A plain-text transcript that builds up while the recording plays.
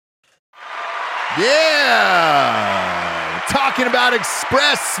Yeah! Talking about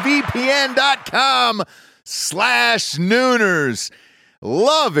expressvpn.com/nooners.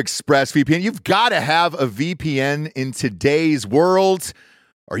 Love ExpressVPN. You've got to have a VPN in today's world,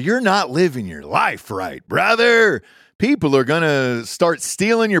 or you're not living your life right, brother. People are going to start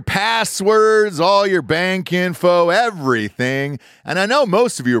stealing your passwords, all your bank info, everything. And I know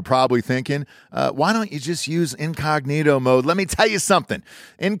most of you are probably thinking, why don't you just use incognito mode? Let me tell you something.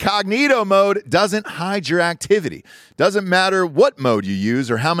 Incognito mode doesn't hide your activity. Doesn't matter what mode you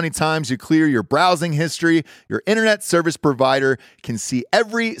use or how many times you clear your browsing history, your internet service provider can see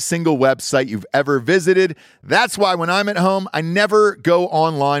every single website you've ever visited. That's why when I'm at home, I never go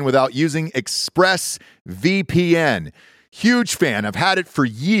online without using ExpressVPN. Huge fan. I've had it for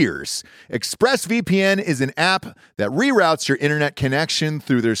years. ExpressVPN is an app that reroutes your internet connection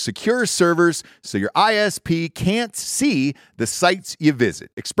through their secure servers so your ISP can't see the sites you visit.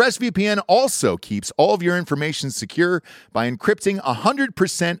 ExpressVPN also keeps all of your information secure by encrypting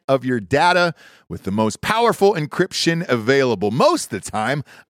 100% of your data with the most powerful encryption available. Most of the time,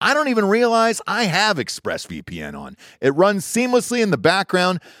 I don't even realize I have ExpressVPN on. It runs seamlessly in the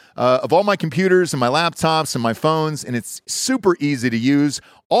background of all my computers and my laptops and my phones, and it's super easy to use.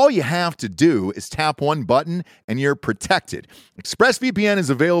 All you have to do is tap one button and you're protected. ExpressVPN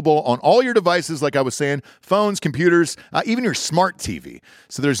is available on all your devices, like I was saying, phones, computers, even your smart TV.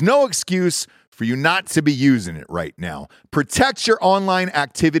 So there's no excuse for you not to be using it right now. Protect your online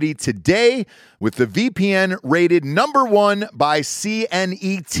activity today with the VPN rated #1 by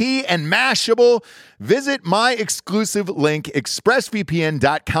CNET and Mashable. Visit my exclusive link,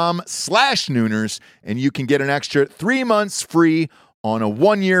 expressvpn.com/nooners, and you can get an extra 3 months free on a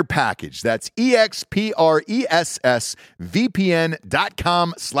 1-year package. That's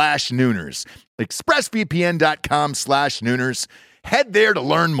expressvpn.com/nooners. expressvpn.com/nooners. Head there to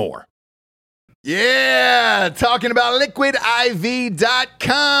learn more. Yeah, talking about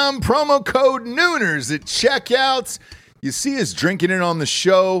liquidiv.com, promo code Nooners at checkout. You see us drinking it on the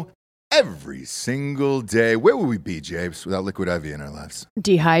show every single day. Where would we be, James, without Liquid IV in our lives?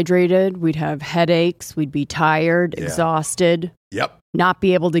 Dehydrated, we'd have headaches, we'd be tired, exhausted. Yep. Not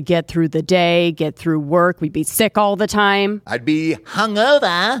be able to get through the day, get through work. We'd be sick all the time. I'd be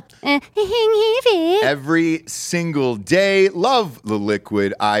hungover every single day. Love the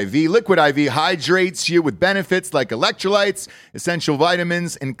Liquid IV. Liquid IV hydrates you with benefits like electrolytes, essential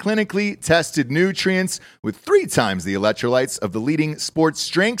vitamins, and clinically tested nutrients with 3 times the electrolytes of the leading sports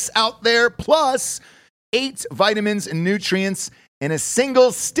drinks out there, plus 8 vitamins and nutrients in a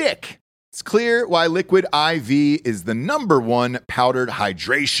single stick. It's clear why Liquid IV is the #1 powdered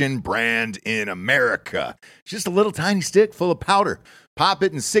hydration brand in America. Just a little tiny stick full of powder. Pop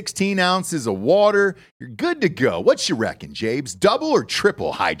it in 16 ounces of water. You're good to go. What you reckon, Jabes? Double or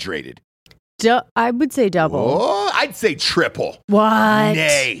triple hydrated? I would say double. Oh, I'd say triple. What?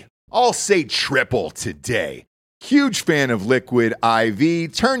 Nay, I'll say triple today. Huge fan of Liquid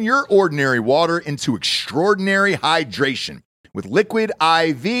IV. Turn your ordinary water into extraordinary hydration. With Liquid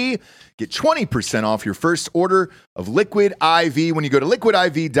IV, get 20% off your first order of Liquid IV when you go to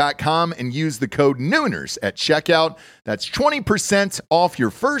liquidiv.com and use the code Nooners at checkout. That's 20% off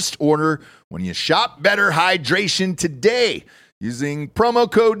your first order when you shop Better Hydration today using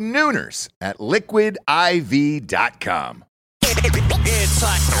promo code Nooners at liquidiv.com.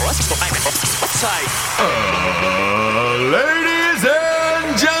 Ladies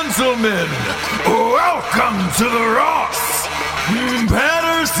and gentlemen, welcome to the Ross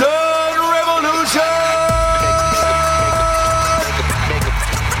Patterson Revolution!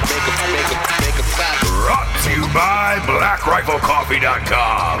 Brought to you by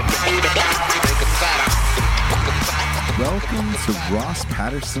BlackRifleCoffee.com. Welcome to Ross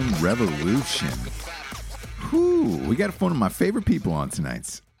Patterson Revolution. Whew, we got one of my favorite people on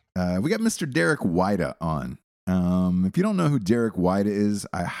tonight. We got Mr. Derek Weida on. If you don't know who Derek Weida is,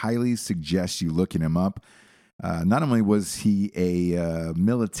 I highly suggest you looking him up. Not only was he a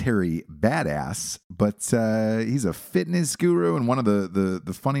military badass, but he's a fitness guru and one of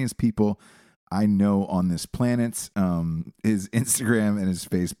the funniest people I know on this planet. His Instagram and his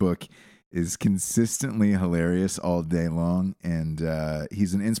Facebook is consistently hilarious all day long, and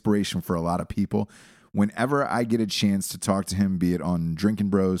he's an inspiration for a lot of people. Whenever I get a chance to talk to him, be it on Drinking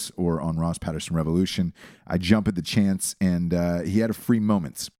Bros or on Ross Patterson Revolution, I jump at the chance, and he had a free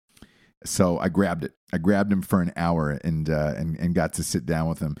moment. So I grabbed it. I grabbed him for an hour and got to sit down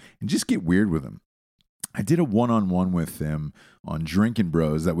with him and just get weird with him. I did a one-on-one with him on Drinking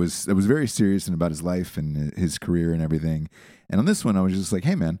Bros that was very serious and about his life and his career and everything. And on this one, I was just like,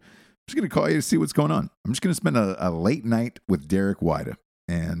 hey, man, I'm just going to call you to see what's going on. I'm just going to spend a late night with Derek Weida.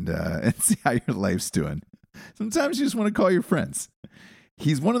 and see how your life's doing. Sometimes you just want to call your friends.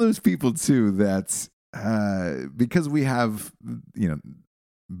 He's one of those people too that's because we have,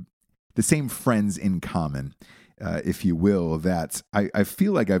 the same friends in common, if you will, that I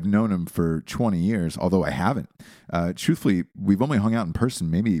feel like I've known him for 20 years, although I haven't. Truthfully, we've only hung out in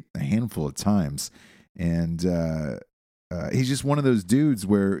person maybe a handful of times. And he's just one of those dudes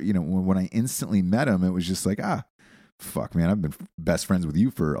where, when I instantly met him, it was just like, fuck, man, I've been best friends with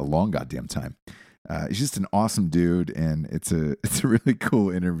you for a long goddamn time. He's just an awesome dude, and it's a really cool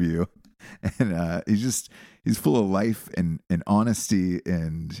interview. And he's full of life and honesty,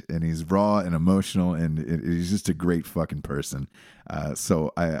 and he's raw and emotional, and he's just a great fucking person.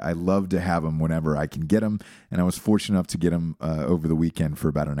 So I love to have him whenever I can get him, and I was fortunate enough to get him over the weekend for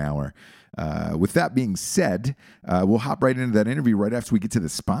about an hour. With that being said, we'll hop right into that interview right after we get to the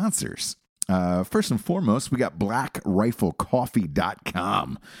sponsors. First and foremost, we got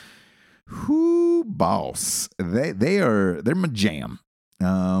BlackRifleCoffee.com. Whoo, boss. They're my jam.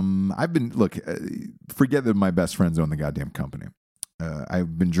 Forget that my best friends own the goddamn company.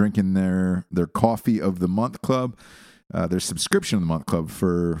 I've been drinking their coffee of the month club, their subscription of the month club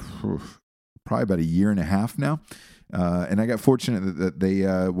for probably about a year and a half now. And I got fortunate that they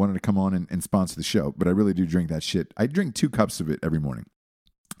wanted to come on and sponsor the show, but I really do drink that shit. I drink 2 cups of it every morning.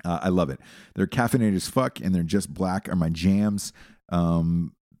 I love it. They're caffeinated as fuck, and they're just black are my jams.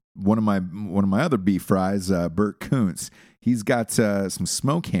 One of my other beef fries, Bert Koontz, he's got some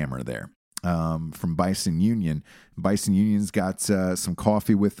Smoke Hammer there from Bison Union. Bison Union's got some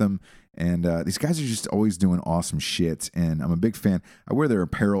coffee with them, and these guys are just always doing awesome shit, and I'm a big fan. I wear their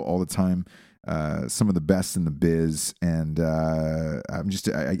apparel all the time, some of the best in the biz, and I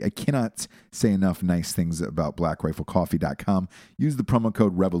cannot say enough nice things about BlackRifleCoffee.com. Use the promo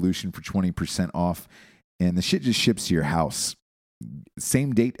code REVOLUTION for 20% off, and the shit just ships to your house.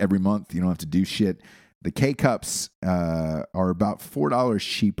 Same date every month. You don't have to do shit. The K-Cups are about $4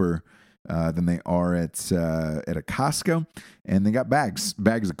 cheaper than they are at a Costco, and they got bags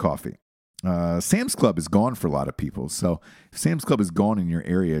of coffee. Sam's Club is gone for a lot of people, so if Sam's Club is gone in your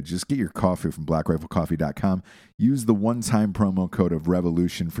area, just get your coffee from BlackRifleCoffee.com. Use the one-time promo code of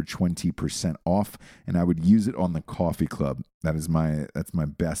REVOLUTION for 20% off, and I would use it on the Coffee Club. That's my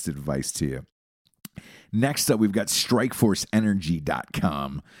best advice to you. Next up, we've got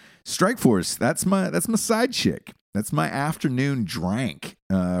StrikeForceEnergy.com. Strikeforce, that's my side chick. That's my afternoon drank.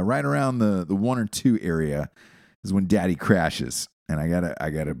 Right around the 1 or 2 area is when Daddy crashes, and I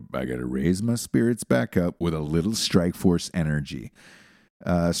gotta raise my spirits back up with a little Strikeforce Energy.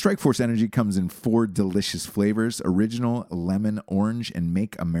 Strikeforce Energy comes in 4 delicious flavors: original, lemon, orange, and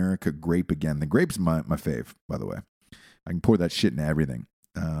Make America Grape Again. The grape's my fave, by the way. I can pour that shit in everything.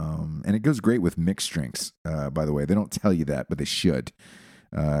 And it goes great with mixed drinks, by the way. They don't tell you that, but they should.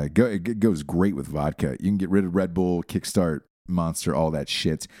 It goes great with vodka. You can get rid of Red Bull, Kickstart, Monster, all that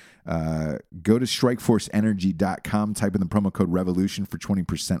shit. Go to StrikeForceEnergy.com, type in the promo code REVOLUTION for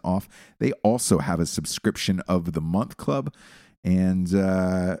 20% off. They also have a subscription of the month club, and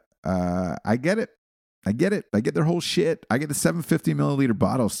I get it. I get their whole shit. I get the 750 milliliter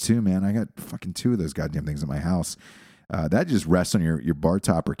bottles too, man. I got fucking 2 of those goddamn things at my house. That just rests on your bar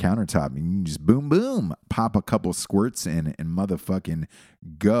top or countertop, and you can just boom, pop a couple squirts in and motherfucking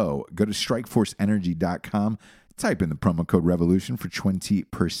go. Go to StrikeForceEnergy.com, type in the promo code REVOLUTION for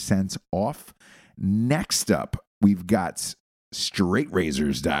 20% off. Next up, we've got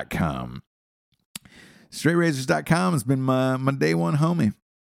StraightRazors.com. StraightRazors.com has been my day one homie.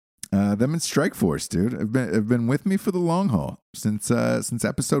 Them and Strikeforce, dude, have been with me for the long haul since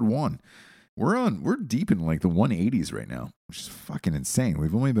episode 1. We're deep in like the 180s right now, which is fucking insane.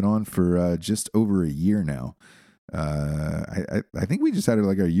 We've only been on for just over a year now. I think we just had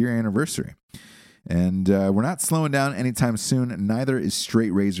like our year anniversary. And we're not slowing down anytime soon. Neither is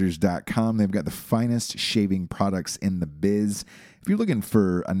StraightRazors.com. They've got the finest shaving products in the biz. If you're looking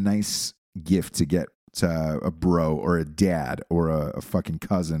for a nice gift to get to a bro or a dad or a fucking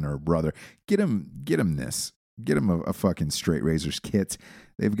cousin or a brother, get him this. Get him a fucking Straight Razors kit.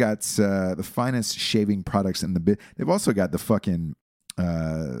 They've got the finest shaving products in the biz. They've also got the fucking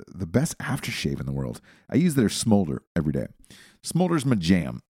the best aftershave in the world. I use their Smolder every day. Smolder's my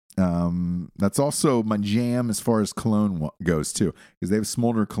jam. That's also my jam as far as cologne goes too, because they have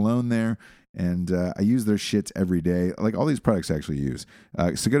Smolder cologne there, and I use their shit every day. Like all these products I actually use.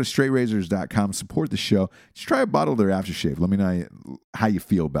 So go to StraightRazors.com, support the show. Just try a bottle of their aftershave. Let me know how you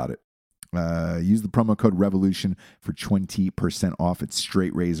feel about it. Use the promo code REVOLUTION for 20% off at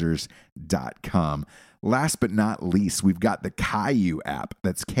StraightRazors.com. Last but not least, we've got the Kayu app.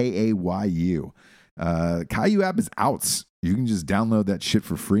 That's Kayu. Caillou app is out. You can just download that shit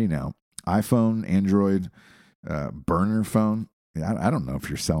for free now. iPhone, Android, burner phone. I don't know if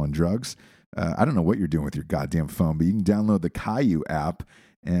you're selling drugs. I don't know what you're doing with your goddamn phone, but you can download the Caillou app,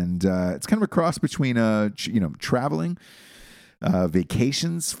 and it's kind of a cross between traveling,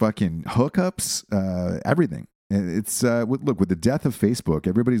 vacations, fucking hookups, everything. It's look, with the death of Facebook,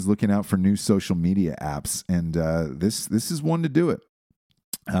 everybody's looking out for new social media apps, and this is one to do it.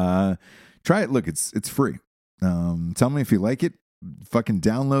 Try it. Look, it's free. Tell me if you like it. Fucking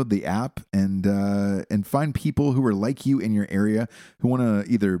download the app and find people who are like you in your area who want to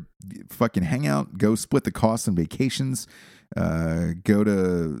either fucking hang out, go split the cost on vacations, go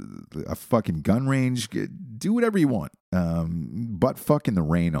to a fucking gun range, do whatever you want. But fucking the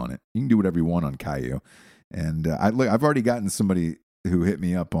rain on it. You can do whatever you want on Caillou. And I've already gotten somebody who hit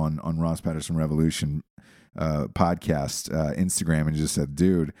me up on Ross Patterson Revolution podcast Instagram and just said,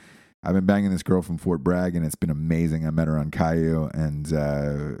 dude, I've been banging this girl from Fort Bragg, and it's been amazing. I met her on Caillou, and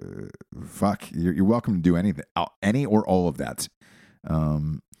you're welcome to do anything, any or all of that.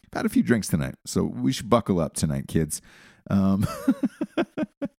 I've had a few drinks tonight, so we should buckle up tonight, kids. Go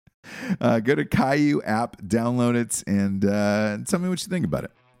to Caillou app, download it, and tell me what you think about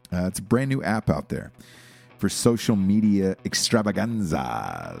it. It's a brand new app out there for social media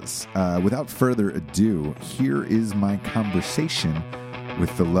extravaganzas. Without further ado, here is my conversation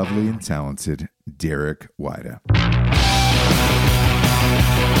with the lovely and talented Derek Wida.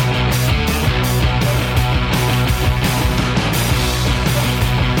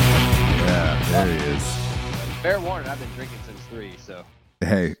 Yeah, there he is. Fair warning, I've been drinking since 3, so.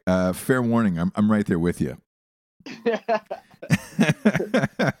 Hey, fair warning, I'm right there with you.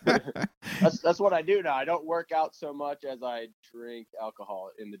 That's what I do now. I don't work out so much as I drink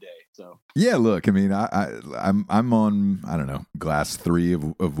alcohol in the day. So yeah, look, I mean, I'm on, I don't know, glass 3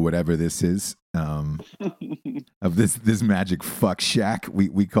 of whatever this is, of this magic fuck shack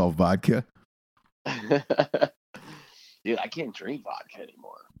we call vodka. Dude, I can't drink vodka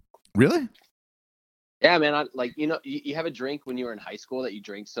anymore. Really? Yeah, man. You have a drink when you were in high school that you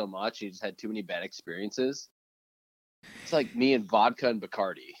drink so much, you just had too many bad experiences. It's like me and vodka and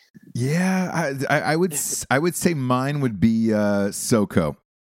Bacardi. Yeah, I would say mine would be SoCo.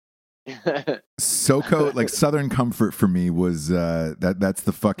 SoCo, like Southern Comfort for me was that's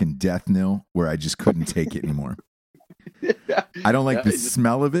the fucking death knell where I just couldn't take it anymore. I don't like the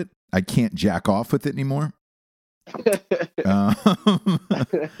smell of it. I can't jack off with it anymore.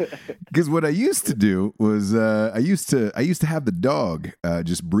 Because what I used to do was I used to have the dog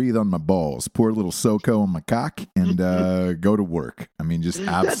just breathe on my balls, pour a little SoCo on my cock, and go to work. I mean, just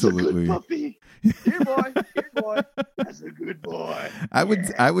absolutely. That's a good puppy. Here, boy. That's a good boy.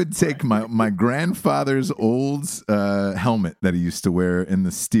 I would take my grandfather's old helmet that he used to wear in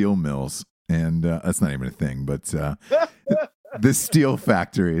the steel mills, and that's not even a thing, but. The steel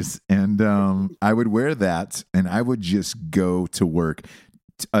factories, and I would wear that, and I would just go to work.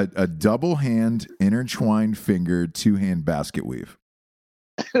 A double hand, intertwined finger, 2-hand basket weave.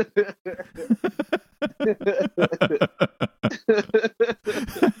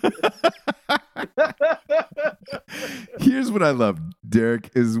 Here's what I love, Derek,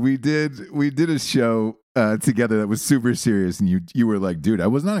 is we did a show together that was super serious, and you were like, dude, I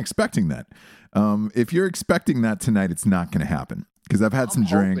was not expecting that. If you're expecting that tonight, it's not going to happen because I've had some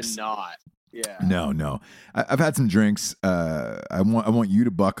drinks. Not. Yeah. No. I've had some drinks. I want you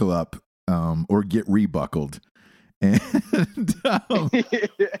to buckle up, or get rebuckled, and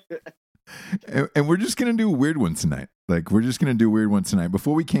and we're just gonna do a weird one tonight. Like we're just gonna do a weird one tonight.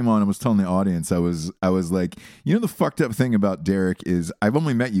 Before we came on, I was telling the audience, I was like, you know, the fucked up thing about Derek is I've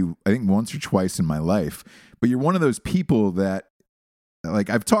only met you, I think, once or twice in my life, but you're one of those people that.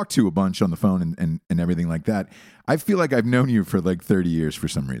 Like I've talked to a bunch on the phone and everything like that. I feel like I've known you for like 30 years for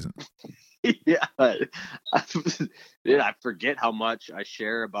some reason. Yeah. Dude, I forget how much I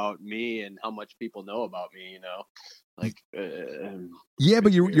share about me and how much people know about me, you know? Like, yeah,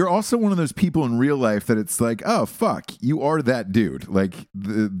 but you're also one of those people in real life that it's like, oh, fuck, you are that dude. Like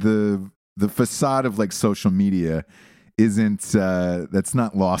the facade of like social media isn't that's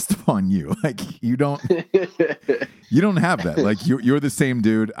not lost upon you. Like you don't have that. Like you're the same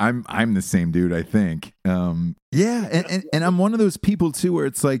dude. I'm the same dude, I think. Yeah, and I'm one of those people too where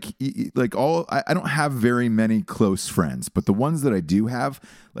it's like I don't have very many close friends, but the ones that I do have,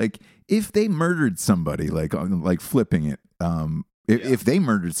 like if they murdered somebody, like flipping it, if they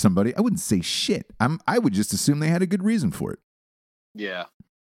murdered somebody, I wouldn't say shit. I would just assume they had a good reason for it. Yeah.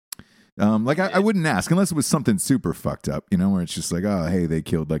 I wouldn't ask unless it was something super fucked up, you know, where it's just like, oh, hey, they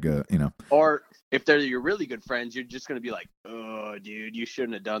killed like a, you know. Or if they're your really good friends, you're just going to be like, oh, dude, you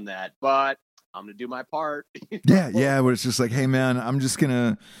shouldn't have done that. But I'm gonna do my part. Yeah. Where it's just like, hey man, I'm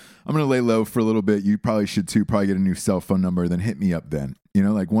gonna lay low for a little bit. You probably should too. Probably get a new cell phone number, then hit me up. Then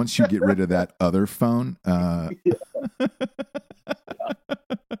like once you get rid of that other phone. Yeah.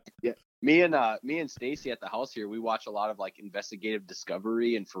 Me and Stacy at the house here, we watch a lot of like investigative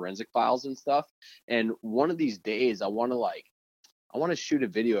discovery and forensic files and stuff. And one of these days, I want to shoot a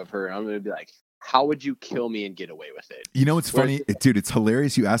video of her, and I'm gonna be like, how would you kill me and get away with it? It's funny, dude. It's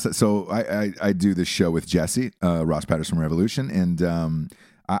hilarious you asked that. So I do this show with Jesse, Ross Patterson Revolution, and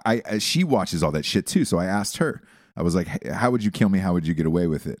she watches all that shit too. So I asked her, I was like, hey, how would you kill me? How would you get away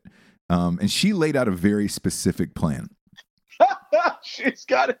with it? And she laid out a very specific plan.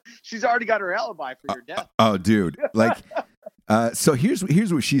 She's already got her alibi for your death. Oh, dude. Like, so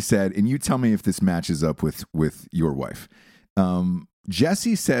here's what she said, and you tell me if this matches up with your wife.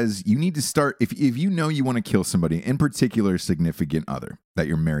 Jesse says you need to start if you know you want to kill somebody, in particular a significant other that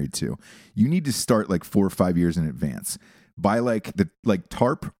you're married to, you need to start like 4 or 5 years in advance. Buy like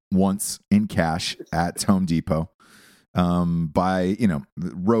tarp once in cash at Home Depot. Buy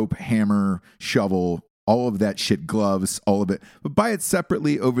rope, hammer, shovel, all of that shit, gloves, all of it, but buy it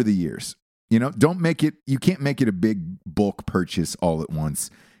separately over the years. Don't make it. You can't make it a big bulk purchase all at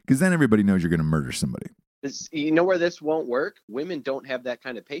once, because then everybody knows you're going to murder somebody. You know where this won't work? Women don't have that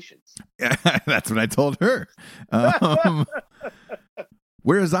kind of patience. Yeah, that's what I told her.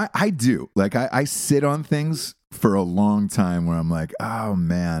 Whereas I do. Like I sit on things for a long time where I'm like, oh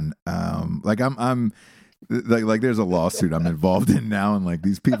man, like I'm like there's a lawsuit I'm involved in now, and like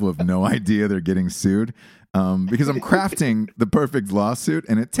these people have no idea they're getting sued. Because I'm crafting the perfect lawsuit,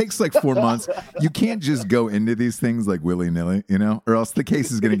 and it takes like 4 months. You can't just go into these things like willy-nilly, or else the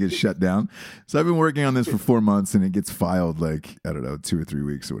case is going to get shut down. So I've been working on this for 4 months, and it gets filed like, I don't know, 2 or 3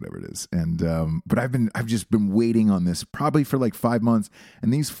 weeks or whatever it is. And but I've just been waiting on this probably for like 5 months,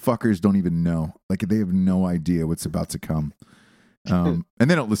 and these fuckers don't even know. Like they have no idea what's about to come. And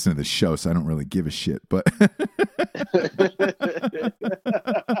they don't listen to the show, so I don't really give a shit. But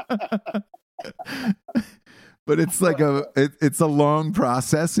but it's like it's a long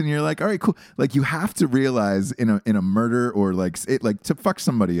process, and you're like, all right, cool. Like you have to realize in a murder or like to fuck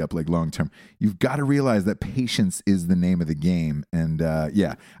somebody up like long term, you've got to realize that patience is the name of the game. And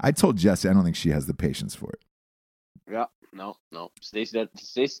yeah, I told Jesse I don't think she has the patience for it. Yeah, no.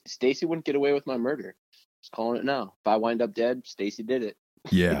 Stacy wouldn't get away with my murder. Just calling it now. If I wind up dead, Stacy did it.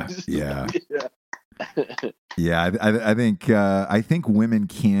 Yeah. Yeah, I think women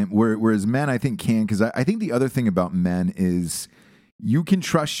can't, whereas men I think can, because I think the other thing about men is you can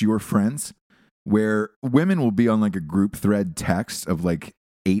trust your friends, where women will be on like a group thread text of like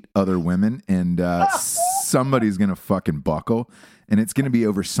 8 other women, and somebody's gonna fucking buckle, and it's gonna be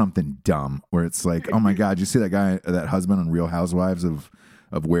over something dumb where it's like, oh my god, you see that husband on Real Housewives of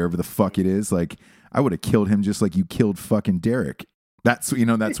wherever the fuck it is? Like, I would have killed him just like you killed fucking Derek. That's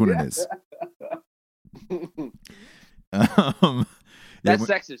what it is. That's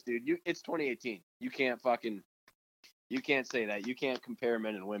sexist, dude. It's 2018. You can't say that. You can't compare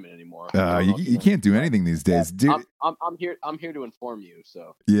men and women anymore. You can't do anything these days, dude. I'm here to inform you.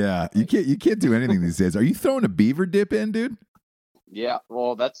 So yeah, you can't do anything these days. Are you throwing a beaver dip in, dude? Yeah,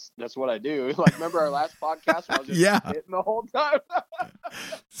 well, that's what I do. Like, remember our last podcast where I was just hitting the whole time?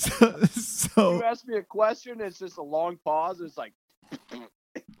 So you ask me a question, it's just a long pause. It's like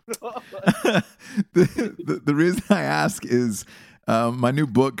the reason I ask is my new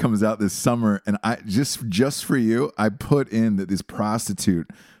book comes out this summer, and I just for you, I put in that this prostitute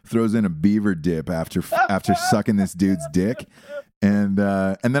throws in a beaver dip after sucking this dude's dick. And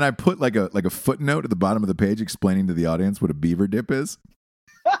then I put like a footnote at the bottom of the page explaining to the audience what a beaver dip is.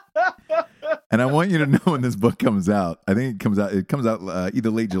 And I want you to know when this book comes out. I think it comes out either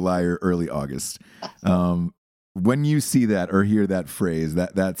late July or early August. When you see that or hear that phrase,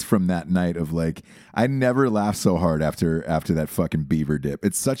 that's from that night of like, I never laughed so hard after that fucking beaver dip.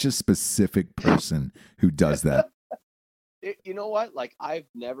 It's such a specific person who does that. You know what? Like, I've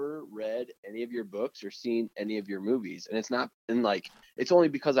never read any of your books or seen any of your movies, and it's only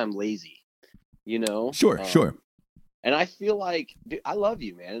because I'm lazy, Sure. And I feel like, dude, I love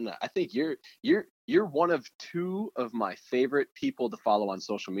you, man. And I think you're one of 2 of my favorite people to follow on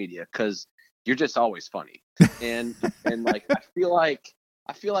social media, because you're just always funny. And like, I feel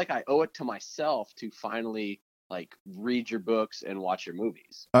like I owe it to myself to finally like read your books and watch your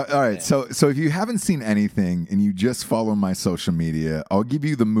movies. All right. So if you haven't seen anything and you just follow my social media, I'll give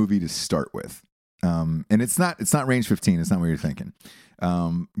you the movie to start with. And it's not Range 15. It's not what you're thinking.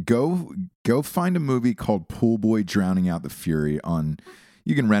 Go find a movie called Pool Boy Drowning Out the Fury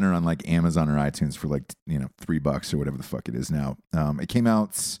you can rent it on like Amazon or iTunes for like, $3 or whatever the fuck it is now. It came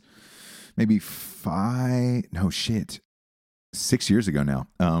out maybe 6 years ago now.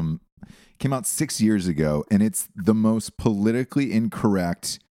 Came out 6 years ago, and it's the most politically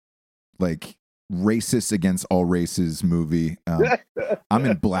incorrect, like racist against all races movie. I'm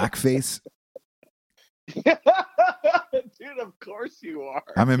in blackface. Dude, of course you are.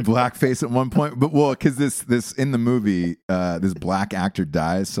 I'm in blackface at one point, but because this in the movie, this black actor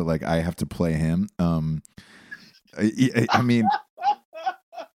dies, so like I have to play him. I mean,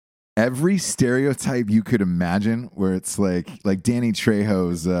 every stereotype you could imagine, where it's like Danny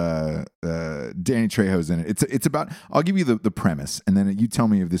Trejo's in it. It's about. I'll give you the premise, and then you tell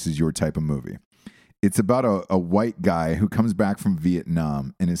me if this is your type of movie. It's about a white guy who comes back from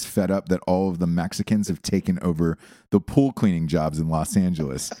Vietnam and is fed up that all of the Mexicans have taken over the pool cleaning jobs in Los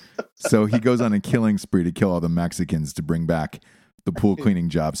Angeles. So he goes on a killing spree to kill all the Mexicans to bring back the pool cleaning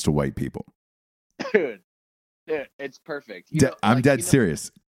jobs to white people. Dude, it's perfect. I'm dead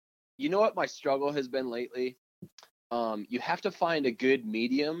serious. You know what my struggle has been lately? You have to find a good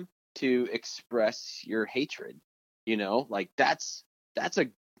medium to express your hatred. Like that's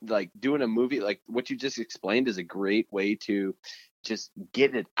like doing a movie like what you just explained is a great way to just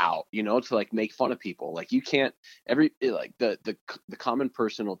get it out, to like make fun of people. Like you can't the common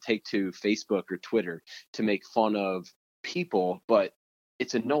person will take to Facebook or Twitter to make fun of people, but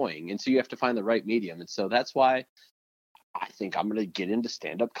it's annoying. And so you have to find the right medium. And so that's why I think I'm going to get into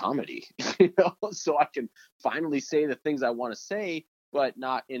stand-up comedy, so I can finally say the things I want to say, but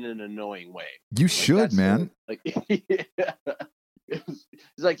not in an annoying way. You should, man. Yeah. It's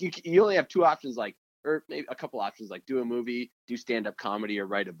like you only have two options, or maybe a couple options, like do a movie, do stand-up comedy, or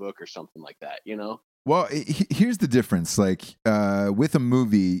write a book or something like that, Well, here's the difference. Like with a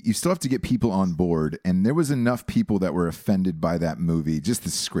movie, you still have to get people on board, and there was enough people that were offended by that movie, just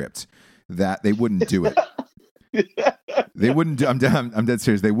the script, that they wouldn't do it. They wouldn't do. I'm dead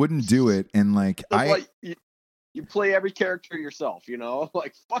serious. They wouldn't do it, and you play every character yourself,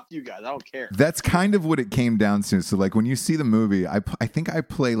 like, fuck you guys, I don't care. That's kind of what it came down to. So like when you see the movie, I think I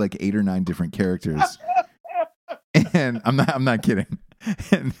play like 8 or 9 different characters. And I'm not kidding.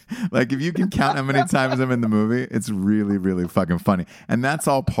 And like if you can count how many times I'm in the movie, it's really, really fucking funny. And that's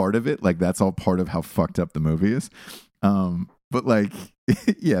all part of it. Like that's all part of how fucked up the movie is. But like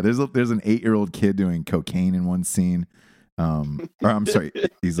yeah, there's an 8-year-old kid doing cocaine in one scene. Or I'm sorry,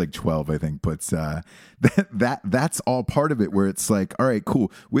 he's like 12, I think. But that's all part of it. Where it's like, all right,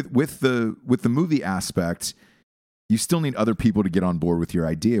 cool. With the movie aspect, you still need other people to get on board with your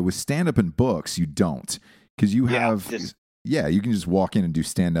idea. With stand up and books, you don't, because you have you can just walk in and do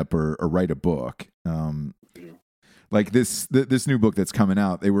stand up or write a book. Like this new book that's coming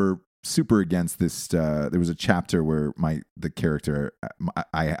out, they were super against this. There was a chapter where the character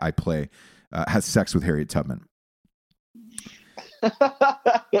I play has sex with Harriet Tubman.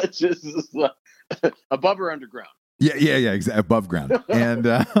 It's just above or underground. Yeah, exactly. Above ground. And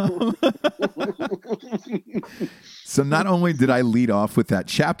so not only did I lead off with that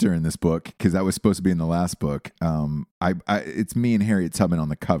chapter in this book, because that was supposed to be in the last book, it's me and Harriet Tubman on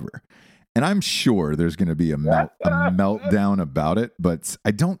the cover. And I'm sure there's going to be a meltdown about it, but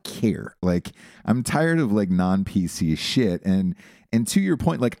I don't care. Like, I'm tired of like non-PC shit. And to your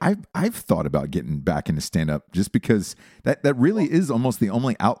point, like I've thought about getting back into stand-up just because that really is almost the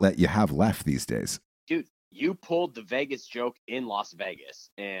only outlet you have left these days. Dude, you pulled the Vegas joke in Las Vegas,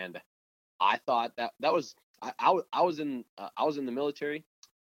 and I thought that was I was in the military.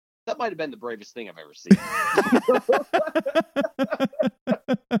 That might have been the bravest thing I've ever seen.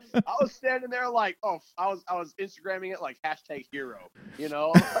 I was standing there like, I was Instagramming it like #hero,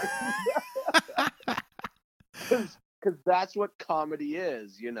 because that's what comedy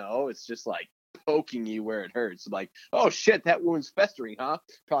is, It's just like poking you where it hurts. Like, oh shit, that wound's festering, huh?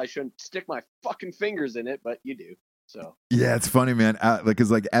 Probably shouldn't stick my fucking fingers in it, but you do. So yeah, it's funny, man.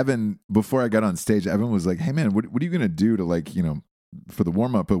 Because Evan, before I got on stage, Evan was like, "Hey, man, what are you gonna do to for the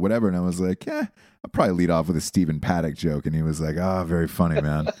warm up or whatever?" And I was like, "Yeah, I'll probably lead off with a Stephen Paddock joke." And he was like, "Oh, very funny,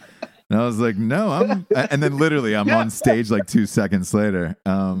 man." And I was like, "No, I'm." And then literally, I'm on stage like 2 seconds later.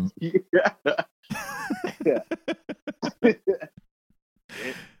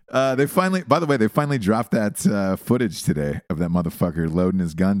 They finally dropped that footage today of that motherfucker loading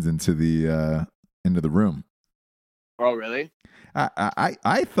his guns into the room. Oh, really?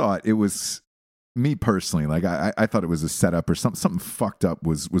 I thought it was, me personally, like I thought it was a setup or something fucked up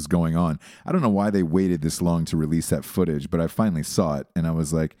was going on. I don't know why they waited this long to release that footage, but I finally saw it and I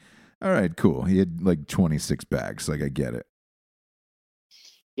was like, all right, cool. He had like 26 bags. Like, I get it.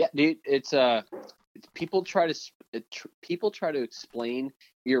 Yeah, dude, it's people try to explain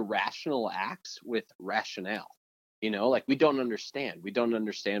irrational acts with rationale. Like we don't understand. We don't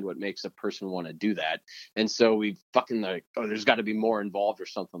understand what makes a person want to do that. And so we fucking like, oh, there's got to be more involved or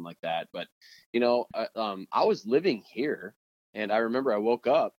something like that. But, I was living here and I remember I woke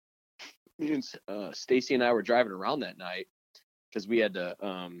up, me and Stacy and I were driving around that night because we had to,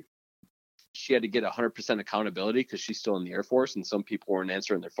 she had to get 100% accountability because she's still in the Air Force and some people weren't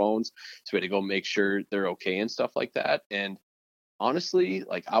answering their phones. So we had to go make sure they're okay and stuff like that. And honestly,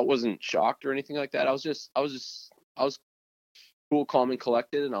 like I wasn't shocked or anything like that. I was cool, calm, and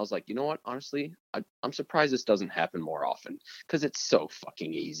collected. And I was like, you know what? Honestly, I'm surprised this doesn't happen more often because it's so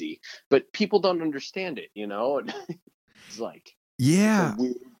fucking easy. But people don't understand it, It's like, yeah.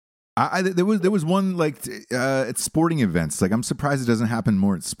 It's there was one like at sporting events. Like I'm surprised it doesn't happen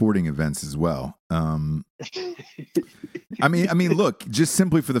more at sporting events as well. I mean, look, just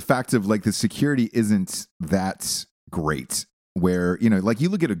simply for the fact of like the security isn't that great. Where like you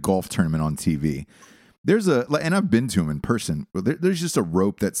look at a golf tournament on TV. And I've been to them in person. There's just a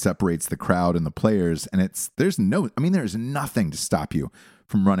rope that separates the crowd and the players, and there's nothing to stop you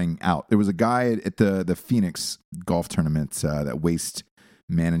from running out. There was a guy at the Phoenix golf tournament, that waste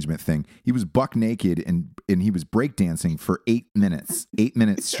management thing. He was buck naked and he was breakdancing for 8 minutes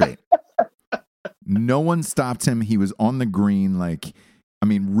straight. No one stopped him. He was on the green,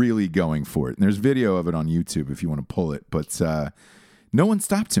 really going for it. And there's video of it on YouTube if you want to pull it, but no one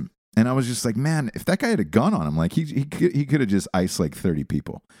stopped him. And I was just like, man, if that guy had a gun on him, like he could have just iced like 30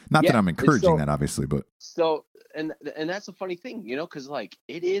 people. Not that I'm encouraging that, obviously, but and that's a funny thing, because like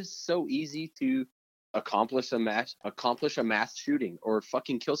it is so easy to accomplish a mass shooting or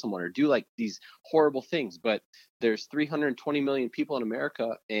fucking kill someone or do like these horrible things. But there's 320 million people in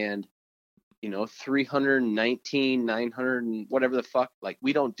America, and 319, 900 and whatever the fuck, like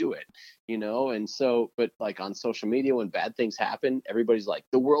we don't do it, and so, but like on social media, when bad things happen, everybody's like,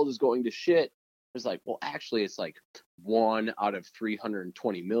 the world is going to shit. It's like, well, actually it's like 1 out of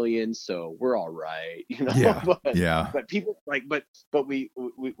 320 million. So we're all right, Yeah. But people like, but we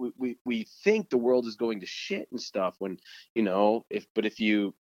think the world is going to shit and stuff when, if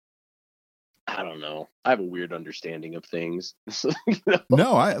you, I don't know. I have a weird understanding of things.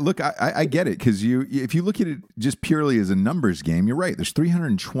 No, I get it. Because if you look at it just purely as a numbers game, you're right. There's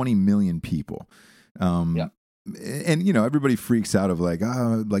 320 million people. Yeah. And, everybody freaks out of like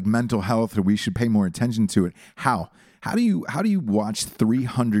mental health, or we should pay more attention to it. How do you watch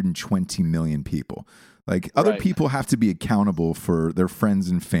 320 million people? Like other people have to be accountable for their friends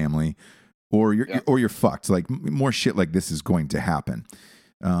and family, or you're fucked. Like more shit like this is going to happen.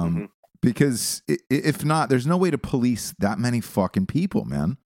 Because if not, there's no way to police that many fucking people,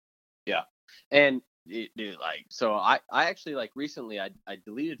 man. Yeah. And dude, like, so I actually like recently I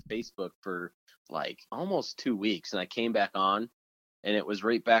deleted Facebook for like almost 2 weeks, and I came back on and it was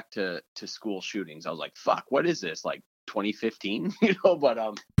right back to school shootings. I was like, fuck, what is this? Like 2015,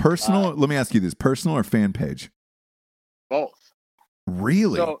 but personal, let me ask you this, personal or fan page? Both.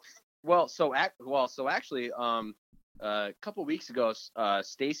 Really? So actually, a couple of weeks ago,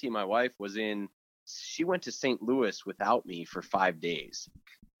 Stacy, my wife, she went to St. Louis without me for 5 days.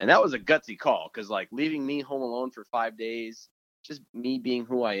 And that was a gutsy call because, like, leaving me home alone for 5 days, just me being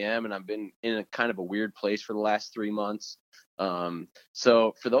who I am. And I've been in a kind of a weird place for the last 3 months.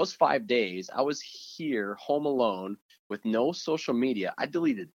 So for those 5 days, I was here home alone with no social media. I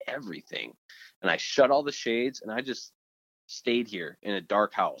deleted everything and I shut all the shades and I just stayed here in a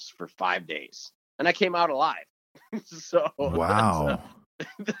dark house for 5 days. And I came out alive. So wow,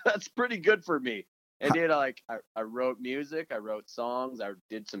 that's pretty good for me. And then I wrote music, I wrote songs, I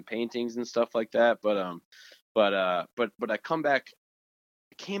did some paintings and stuff like that. But I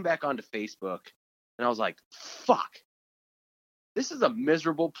came back onto Facebook and I was like, fuck, this is a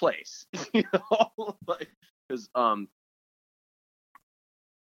miserable place. Like, because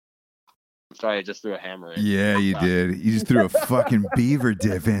sorry, I just threw a hammer in. Yeah, you did. You just threw a fucking beaver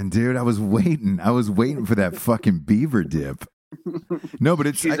dip in, dude. I was waiting for that fucking beaver dip. No,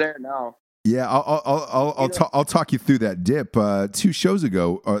 but she's there now. Yeah, I'll talk you through that dip. 2 shows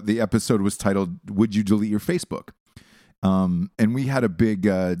ago, the episode was titled "Would You Delete Your Facebook?" And we had a big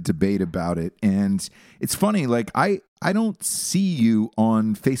debate about it. And it's funny, like I don't see you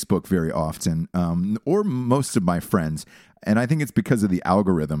on Facebook very often, or most of my friends. And I think it's because of the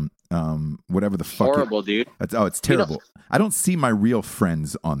algorithm, whatever the fuck. Horrible, dude. It's terrible. I don't see my real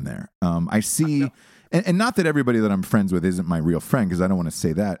friends on there. I see, and not that everybody that I'm friends with isn't my real friend, because I don't want to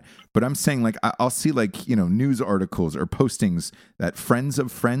say that. But I'm saying, like, I'll see, like, news articles or postings that friends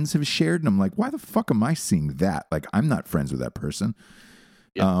of friends have shared. And I'm like, why the fuck am I seeing that? Like, I'm not friends with that person.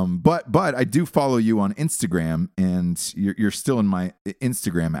 Yeah. But I do follow you on Instagram, and you're still in my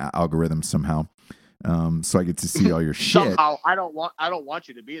Instagram algorithm somehow. So I get to see all your shit. Somehow I don't want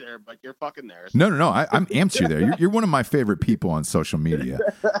you to be there, but you're fucking there. So. No. I'm amped you're there. You're one of my favorite people on social media.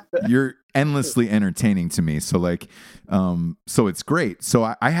 You're endlessly entertaining to me. So like, so it's great.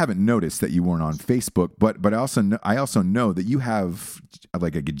 So I haven't noticed that you weren't on Facebook, but I also know that you have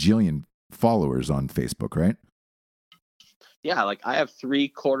like a gajillion followers on Facebook, right? Yeah, like I have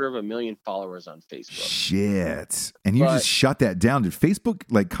 750,000 followers on Facebook. Shit. And you just shut that down. Did Facebook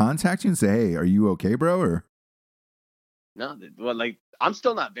like contact you and say, "Hey, are you okay, bro?" Or no, well, like I'm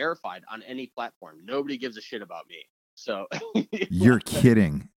still not verified on any platform. Nobody gives a shit about me. So you're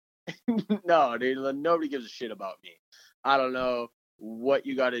kidding. No, dude, nobody gives a shit about me. I don't know what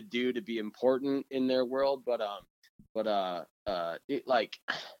you got to do to be important in their world, but like.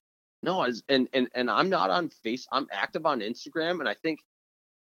 No, and I'm not on I'm active on Instagram, and I think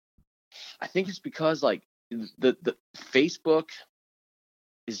it's because like the Facebook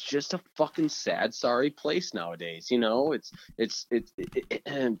is just a fucking sad, sorry place nowadays. You know, it's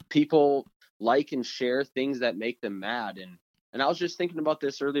and people like and share things that make them mad, and I was just thinking about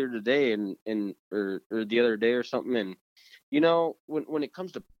this earlier today, or the other day or something, and you know, when it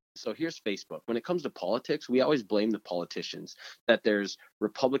comes to so here's Facebook. When it comes to politics, we always blame the politicians that there's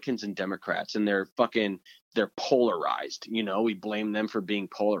Republicans and Democrats and they're polarized. You know, we blame them for being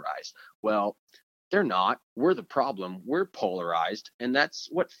polarized. Well, they're not. We're the problem. We're polarized. And that's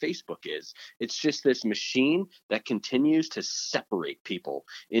what Facebook is. It's just this machine that continues to separate people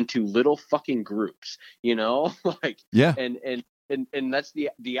into little fucking groups, you know, like, yeah. And that's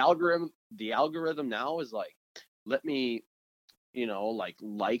the algorithm. The algorithm now is like, let me, you know, like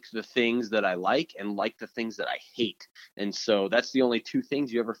the things that I like and like the things that I hate. And so that's the only two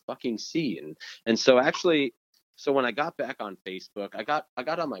things you ever fucking see. And so actually, so when I got back on Facebook, I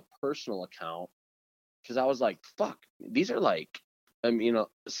got on my personal account because I was like, fuck, these are like, you know,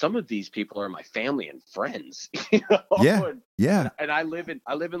 some of these people are my family and friends. You know? Yeah. And I live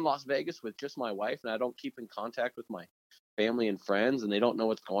in Las Vegas with just my wife, and I don't keep in contact with my family and friends, and they don't know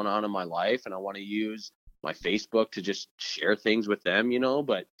what's going on in my life. And I want to use my Facebook to just share things with them, you know,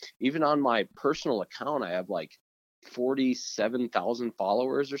 but even on my personal account, I have like 47,000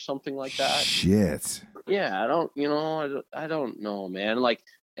 followers or something like that. Shit. Yeah. I don't know, man. Like,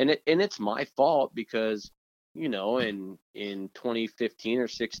 and it's my fault because, you know, in 2015 or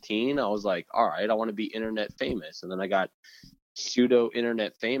 16, I was like, all right, I want to be internet famous. And then I got pseudo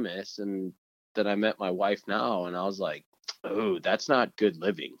internet famous. And then I met my wife now, and I was like, oh, that's not good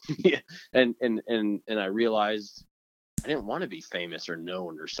living. and I realized I didn't want to be famous or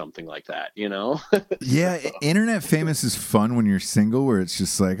known or something like that, you know? Yeah, so. Internet famous is fun when you're single, where it's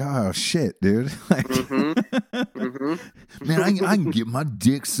just like, oh shit, dude. Like, man, I can get my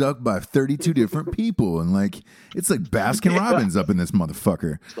dick sucked by 32 different people, and like it's like Baskin Robbins up in this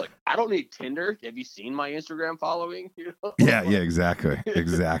motherfucker. It's like, I don't need Tinder. Have you seen my Instagram following? You know? Yeah, exactly.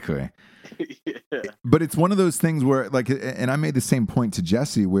 Yeah. But it's one of those things where, like, and I made the same point to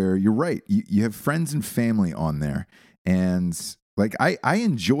Jesse, where you're right. You have friends and family on there, and like I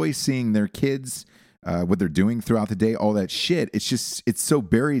enjoy seeing their kids, what they're doing throughout the day, all that shit. It's just, it's so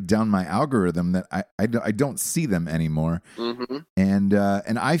buried down my algorithm that I don't see them anymore. Mm-hmm. And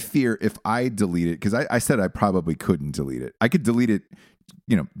I fear if I delete it, because I said I probably couldn't delete it. I could delete it,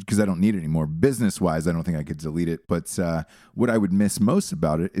 you know, because I don't need it anymore. Business wise, I don't think I could delete it. But what I would miss most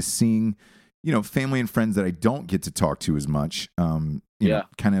about it is seeing, you know, family and friends that I don't get to talk to as much. You know,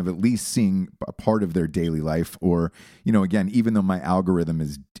 kind of at least seeing a part of their daily life, or, you know, again, even though my algorithm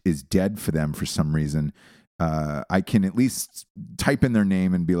is dead for them for some reason, I can at least type in their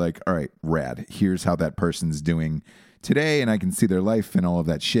name and be like, all right, rad, here's how that person's doing today, and I can see their life and all of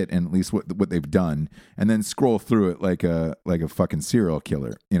that shit, and at least what they've done, and then scroll through it like a fucking serial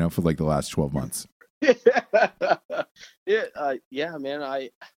killer, you know, for like the last 12 months. Yeah, man.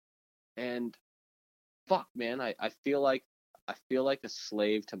 Fuck, man, I feel like a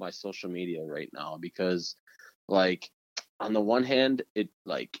slave to my social media right now, because like on the one hand, it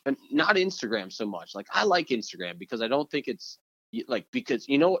like, not Instagram so much. Like I like Instagram because I don't think it's like, because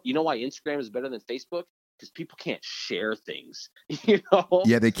you know why Instagram is better than Facebook? Because people can't share things, you know?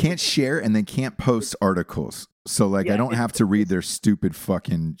 Yeah, they can't share, and they can't post articles. So like, I don't have to read their stupid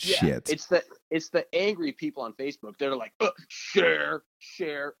fucking shit. It's the angry people on Facebook. They're like, share.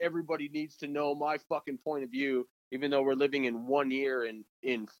 Everybody needs to know my fucking point of view, even though we're living in 1 year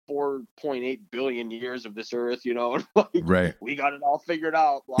in 4.8 billion years of this earth, you know? Like, right. We got it all figured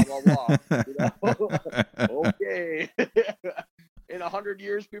out, blah, blah, blah. You know? Okay. In 100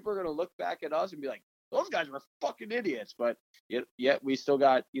 years, people are going to look back at us and be like, those guys were fucking idiots. But yet we still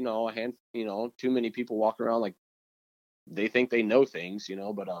got, you know, too many people walking around like they think they know things, you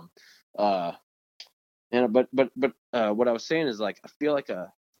know? But And what I was saying is like I feel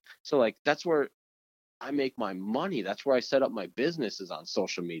like that's where I make my money. That's where I set up my businesses on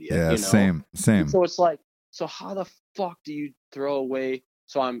social media. Yeah, You know, same. so it's like, so how the fuck do you throw away?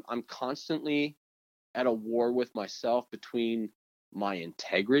 So I'm constantly at a war with myself between my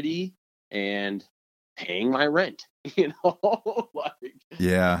integrity and paying my rent. You know, like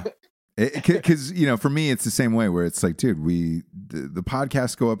Yeah. Because for me it's the same way where it's like, dude, the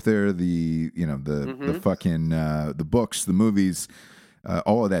podcasts go up there, the fucking the books, the movies,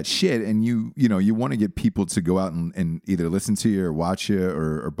 all of that shit, and you want to get people to go out and either listen to you or watch you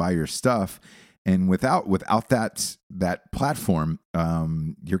or buy your stuff, and without that platform,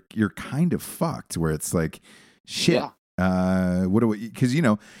 you're kind of fucked. Where it's like, shit. Yeah. What do we? Because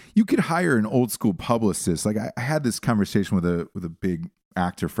you could hire an old school publicist. Like I had this conversation with a big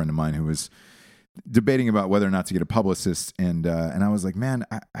actor friend of mine who was debating about whether or not to get a publicist, and I was like, man,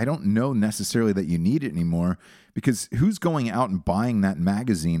 I don't know necessarily that you need it anymore, because who's going out and buying that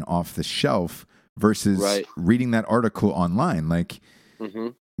magazine off the shelf versus reading that article online? Like,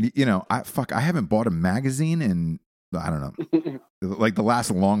 I haven't bought a magazine in, I don't know, like the last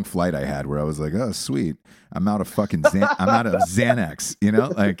long flight I had where I was like, oh, sweet, I'm out of fucking I'm out of Xanax,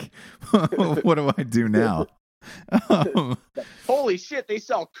 like, what do I do now? Holy shit, they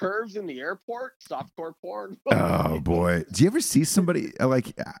sell curves in the airport, softcore porn. Oh boy, do you ever see somebody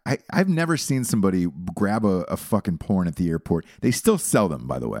like I've never seen somebody grab a fucking porn at the airport. They still sell them,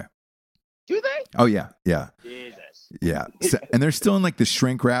 by the way. Do they? Oh yeah. Jesus. Yeah, and they're still in like the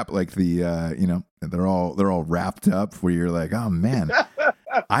shrink wrap, like the they're all wrapped up where you're like, oh man.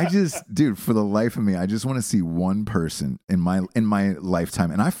 I just, dude, for the life of me, I just want to see one person in my lifetime,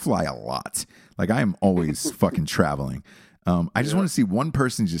 and I fly a lot. Like I am always fucking traveling. I just want to see one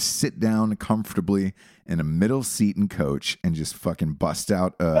person just sit down comfortably in a middle seat in coach and just fucking bust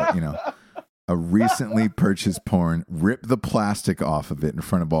out, a recently purchased porn, rip the plastic off of it in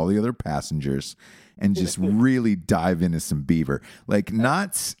front of all the other passengers, and just really dive into some beaver. Like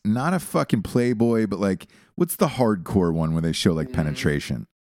not a fucking Playboy, but like, what's the hardcore one where they show like penetration?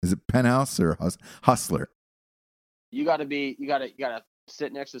 Is it Penthouse or Hustler? You gotta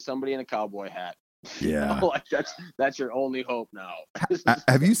sit next to somebody in a cowboy hat. Yeah. Like that's your only hope now.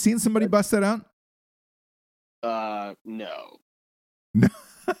 Have you seen somebody bust that out? No.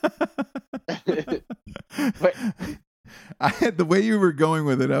 But the way you were going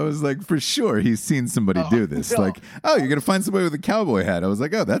with it, I was like, for sure he's seen somebody do this. No. Like, oh, you're gonna find somebody with a cowboy hat. I was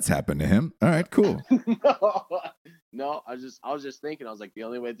like, oh, that's happened to him. All right, cool. No, I was just thinking, I was like, the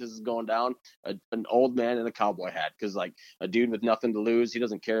only way this is going down, an old man in a cowboy hat, because like a dude with nothing to lose, he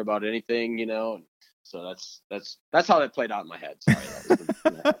doesn't care about anything, So that's how that played out in my head. Sorry.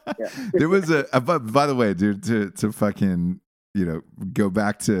 Yeah. There was by the way, dude, to fucking go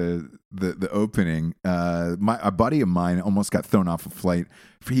back to the opening. A buddy of mine almost got thrown off a flight.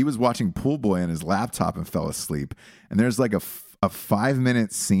 He was watching Pool Boy on his laptop and fell asleep. And there's like a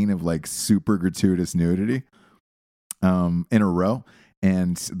 5-minute scene of like super gratuitous nudity, in a row.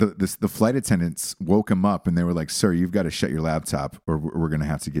 And the flight attendants woke him up and they were like, "Sir, you've got to shut your laptop or we're going to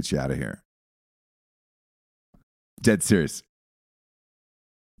have to get you out of here." Dead serious.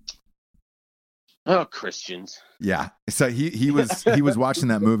 Oh, Christians. Yeah. So he was watching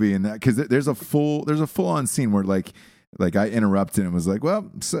that movie, and because there's a full on scene where like I interrupted and was like,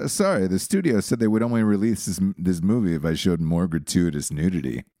 well, sorry, the studio said they would only release this movie if I showed more gratuitous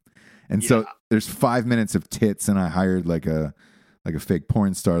nudity. And so there's 5 minutes of tits, and I hired like a fake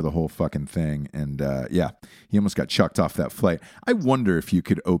porn star, the whole fucking thing. And he almost got chucked off that flight. I wonder if you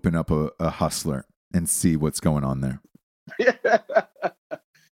could open up a Hustler and see what's going on there.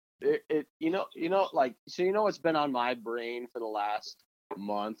 What's been on my brain for the last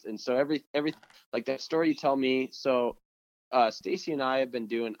month, and so every like that story you tell me. So Stacy and I have been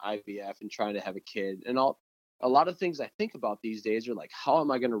doing IVF and trying to have a kid, and a lot of things I think about these days are like, how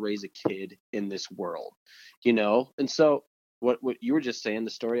am I going to raise a kid in this world, And so what you were just saying, the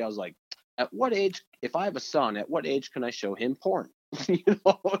story, I was like, at what age, if I have a son, at what age can I show him porn? And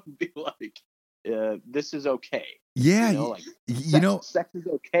be like, this is okay. Yeah. Sex is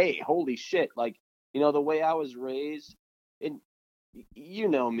okay. Holy shit. Like, the way I was raised, and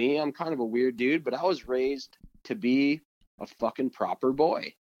me, I'm kind of a weird dude, but I was raised to be a fucking proper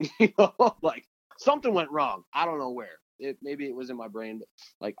boy. Like something went wrong. I don't know where. Maybe it was in my brain, but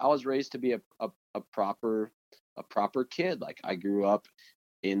like I was raised to be a proper kid. Like I grew up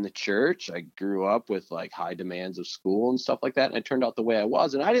in the church. I grew up with like high demands of school and stuff like that. And I turned out the way I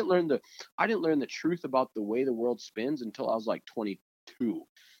was. And I didn't learn the truth about the way the world spins until I was like 22.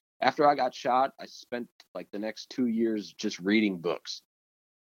 After I got shot, I spent like the next 2 years just reading books.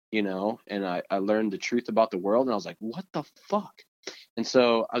 and I learned the truth about the world, and I was like, what the fuck? And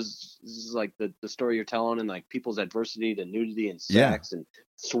so this is like the story you're telling, and like people's adversity to nudity and sex and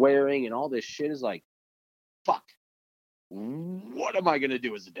swearing and all this shit is like, fuck, what am I going to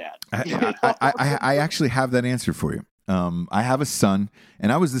do as a dad? I actually have that answer for you. I have a son,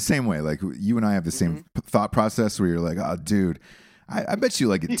 and I was the same way. Like you and I have the same thought process where you're like, oh, dude, I bet you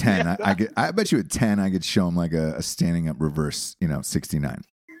like at 10, I bet you at 10, I could show him like a standing up reverse, 69.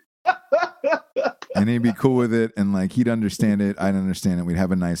 And he'd be cool with it, and like he'd understand it, I'd understand it. We'd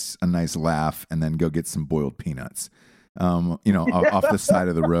have a nice laugh, and then go get some boiled peanuts, off the side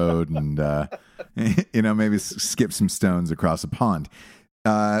of the road, and maybe skip some stones across a pond.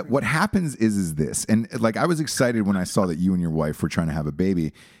 What happens is this, and like I was excited when I saw that you and your wife were trying to have a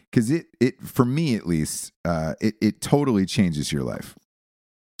baby, because it for me at least, it totally changes your life.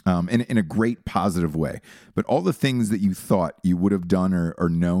 In a great positive way. But all the things that you thought you would have done or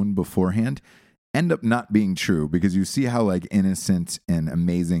known beforehand end up not being true, because you see how like innocent and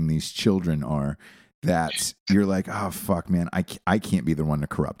amazing these children are, that you're like, oh fuck, man, I can't be the one to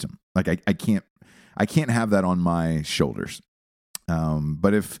corrupt him. Like I can't have that on my shoulders.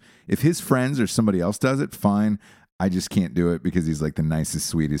 But if his friends or somebody else does it, fine. I just can't do it because he's like the nicest,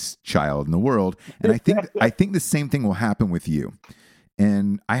 sweetest child in the world. And I think the same thing will happen with you.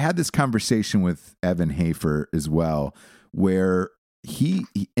 And I had this conversation with Evan Hafer as well, where he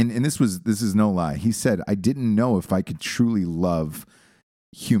this is no lie. He said, I didn't know if I could truly love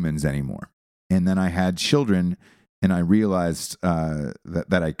humans anymore. And then I had children, and I realized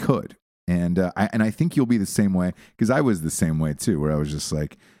that I could. And I think you'll be the same way, because I was the same way too, where I was just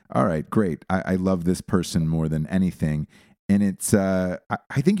like, all right, great. I love this person more than anything. And it's I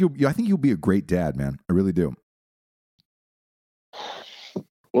think you'll be a great dad, man. I really do.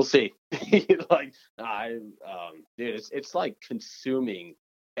 We'll see. Like dude, it's like consuming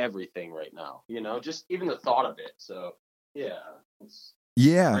everything right now. Just even the thought of it. So yeah, it's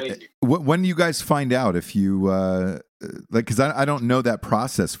crazy. When do you guys find out if you like? Because I don't know that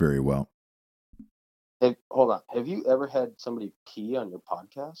process very well. Hold on. Have you ever had somebody pee on your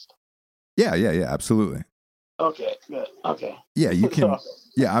podcast? Yeah, absolutely. Okay, good. Okay. Yeah, you can.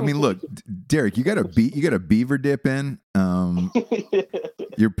 Yeah, I mean, look, Derek, you got a beaver dip in.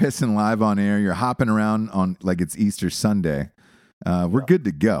 You're pissing live on air. You're hopping around on like it's Easter Sunday. We're good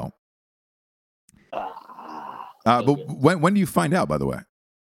to go. But when do you find out, by the way?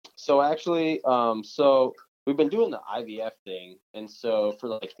 So actually, we've been doing the IVF thing, and so for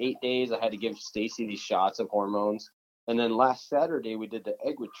like 8 days, I had to give Stacy these shots of hormones, and then last Saturday we did the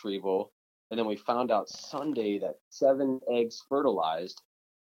egg retrieval. And then we found out Sunday that 7 eggs fertilized.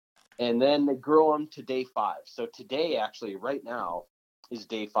 And then they grow them to day 5. So today, actually, right now, is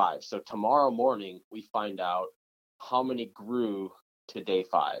day 5. So tomorrow morning, we find out how many grew to day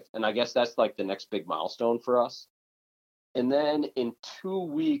 5. And I guess that's like the next big milestone for us. And then in 2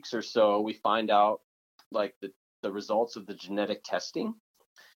 weeks or so, we find out like the results of the genetic testing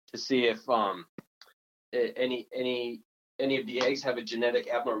to see if any of the eggs have a genetic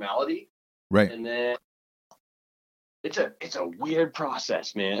abnormality. Right. And then it's a weird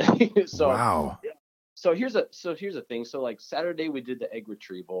process, man. So wow. So here's the thing. So like Saturday we did the egg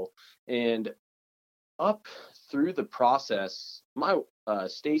retrieval, and up through the process, my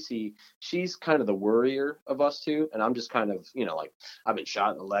Stacy, she's kind of the worrier of us two, and I'm just kind of, like I've been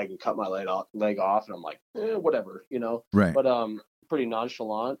shot in the leg and cut my leg off, and I'm like, whatever, Right. But pretty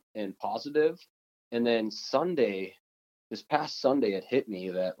nonchalant and positive. And then this past Sunday, it hit me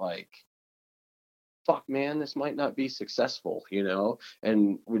that like, fuck, man, this might not be successful,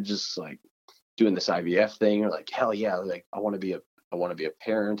 and we're just like doing this IVF thing, or like, hell yeah, like I want to be a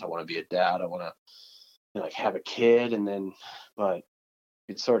parent, I want to be a dad, I want to like have a kid. And then, but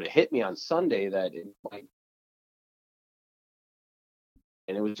it sort of hit me on Sunday that it might,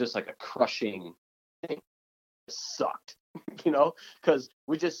 and it was just like a crushing thing. It sucked, because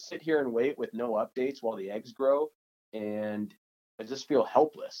we just sit here and wait with no updates while the eggs grow, and I just feel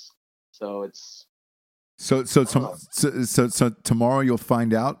helpless. So it's So tomorrow you'll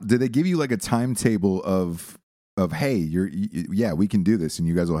find out. Did they give you like a timetable of hey, we can do this, and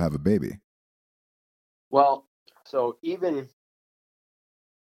you guys will have a baby? Well, so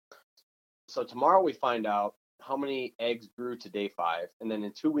tomorrow we find out how many eggs grew to day 5, and then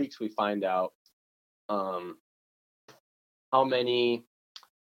in 2 weeks we find out how many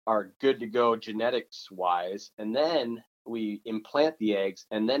are good to go genetics wise, and then we implant the eggs,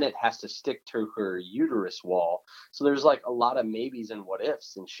 and then it has to stick to her uterus wall. So there's like a lot of maybes and what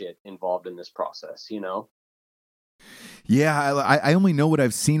ifs and shit involved in this process, Yeah, I only know what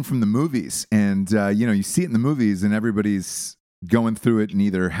I've seen from the movies, and you see it in the movies, and everybody's going through it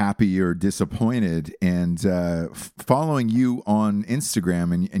neither happy or disappointed, and following you on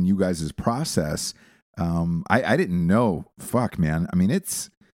Instagram and you guys' process. I didn't know. Fuck, man. I mean, it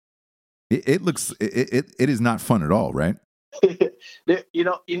is not fun at all, right?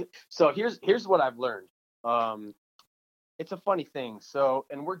 So here's what I've learned. It's a funny thing. So,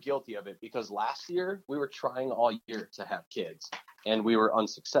 and we're guilty of it because last year we were trying all year to have kids and we were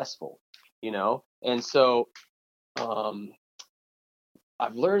unsuccessful, And so,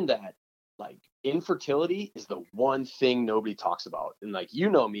 I've learned that like infertility is the one thing nobody talks about. And like,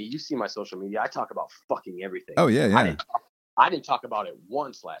 me, you see my social media, I talk about fucking everything. Oh yeah. I didn't talk about it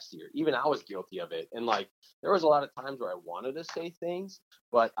once last year. Even I was guilty of it. And like, there was a lot of times where I wanted to say things,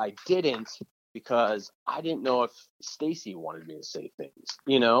 but I didn't because I didn't know if Stacy wanted me to say things.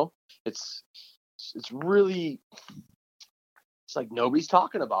 It's really, it's like nobody's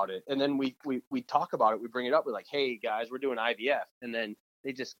talking about it. And then we talk about it. We bring it up. We're like, hey guys, we're doing IVF. And then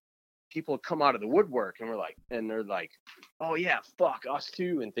people come out of the woodwork and they're like, oh yeah, fuck us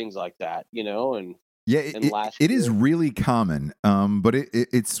too. And things like that, and yeah, it is really common. But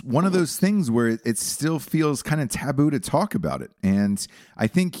it's one of those things where it still feels kind of taboo to talk about it. And I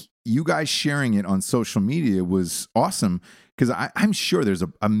think you guys sharing it on social media was awesome because I'm sure there's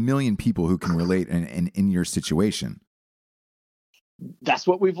a million people who can relate in your situation. That's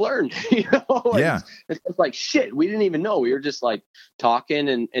what we've learned, Yeah. It's like, shit, we didn't even know. We were just like talking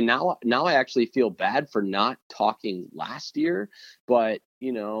and now I actually feel bad for not talking last year, but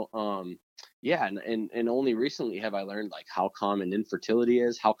yeah. And only recently have I learned like how common infertility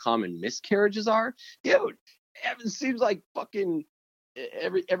is, how common miscarriages are. Dude, it seems like fucking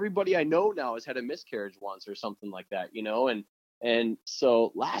everybody I know now has had a miscarriage once or something like that, and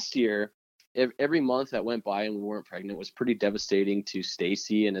so last year, every month that went by and we weren't pregnant was pretty devastating to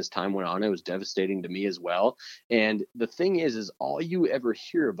Stacy. And as time went on, it was devastating to me as well. And the thing is all you ever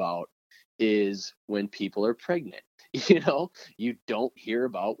hear about is when people are pregnant. You don't hear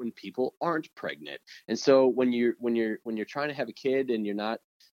about when people aren't pregnant. And so when you're trying to have a kid and you're not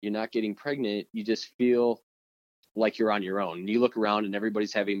getting pregnant, you just feel like you're on your own. And you look around and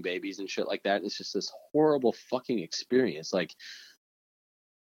everybody's having babies and shit like that. And it's just this horrible fucking experience. Like,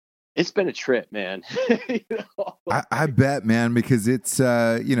 it's been a trip, man. I bet, man, because it's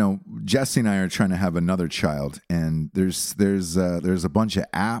Jesse and I are trying to have another child, and there's a bunch of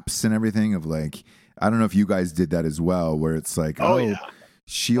apps and everything of like, I don't know if you guys did that as well, where it's like,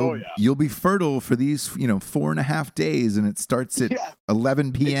 you'll be fertile for these 4.5 days, and it starts at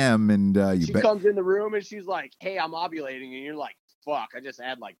 11 p.m. and she comes in the room and she's like, hey, I'm ovulating, and you're like, fuck, I just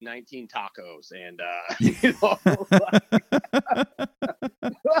had like 19 tacos and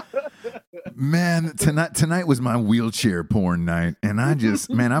Man, tonight was my wheelchair porn night, and I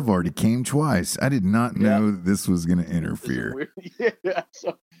just I've already came twice. I did not know this was going to interfere. Yeah,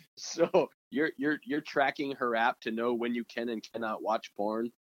 so you're tracking her app to know when you can and cannot watch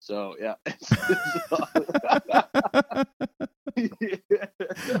porn. So yeah.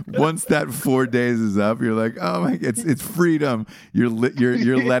 Once that 4 days is up, you're like, oh my, it's freedom. You're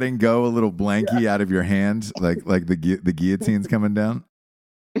letting go a little blankie out of your hand, like the guillotine's coming down.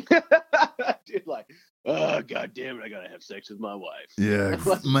 Dude, like, oh god damn it, I gotta have sex with my wife. Yeah,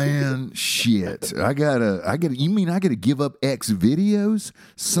 man, shit. I gotta. You mean I gotta give up X videos,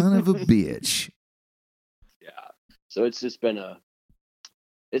 son of a bitch? Yeah. So it's just been a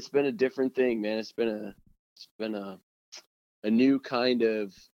different thing, man. It's been a new kind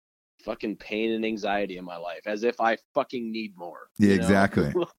of fucking pain and anxiety in my life, as if I fucking need more. Yeah,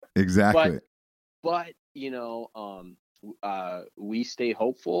 exactly. Exactly. But we stay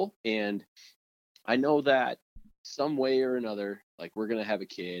hopeful, and I know that some way or another, like, we're gonna have a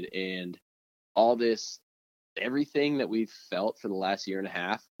kid, and all this, everything that we've felt for the last year and a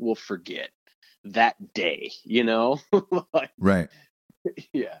half, we'll forget that day, like, right.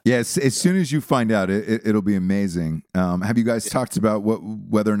 Yeah. Yes. As soon as you find out, it'll be amazing. Have you guys talked about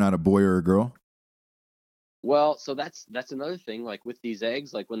whether or not a boy or a girl? Well, so that's another thing. Like with these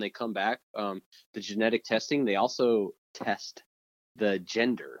eggs, like when they come back, the genetic testing, they also test the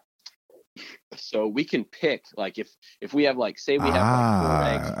gender. So we can pick, like, if we have, like, say we have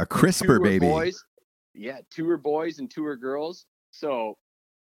like 4 eggs, a CRISPR baby. Boys, 2 are boys and 2 are girls. So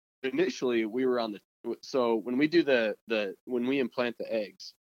initially we were so when we do when we implant the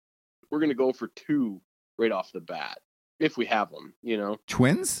eggs, we're going to go for 2 right off the bat if we have them,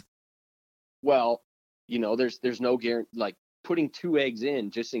 Twins? Well, there's no guarantee, like, putting 2 eggs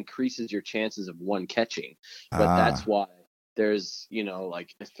in just increases your chances of one catching. But that's why there's,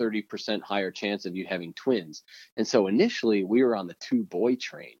 like a 30% higher chance of you having twins. And so initially we were on the 2 boy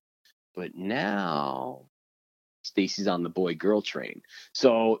train, but now Stacy's on the boy girl train.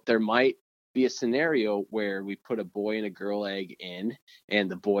 So there might be a scenario where we put a boy and a girl egg in, and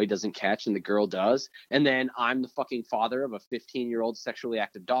the boy doesn't catch and the girl does, and then I'm the fucking father of a 15-year-old sexually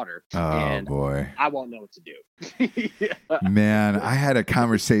active daughter. Oh boy, I won't know what to do. Yeah. Man, I had a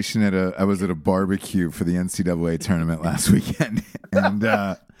conversation I was at a barbecue for the NCAA tournament last weekend, and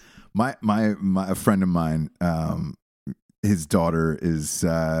a friend of mine, his daughter is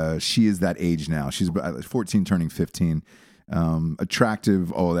she is that age now. She's 14, turning 15.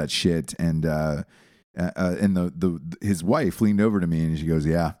 Attractive, all that shit, and his wife leaned over to me and she goes,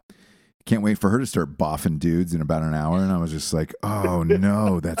 "Yeah, can't wait for her to start boffing dudes in about an hour." And I was just like, "Oh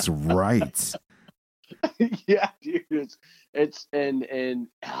no, that's right." Yeah, dude, it's man,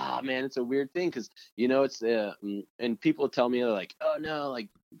 it's a weird thing because it's and people tell me like, "Oh no, like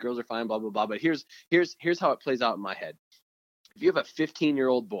girls are fine, blah blah blah." But here's how it plays out in my head. If you have a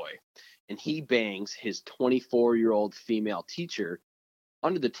 15-year-old boy and he bangs his 24-year-old female teacher,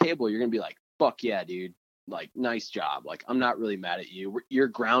 under the table, you're going to be like, fuck yeah, dude. Like, nice job. Like, I'm not really mad at you. You're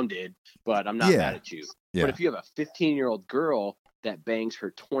grounded, but I'm not mad at you. Yeah. But if you have a 15-year-old girl that bangs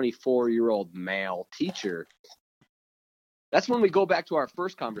her 24-year-old male teacher, that's when we go back to our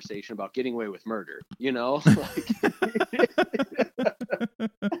first conversation about getting away with murder,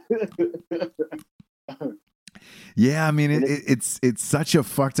 Yeah, I mean, it's such a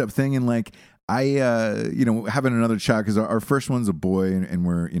fucked up thing. And like, I, having another child, because our first one's a boy, and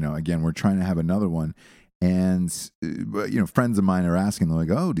we're, again, we're trying to have another one. And, friends of mine are asking, they're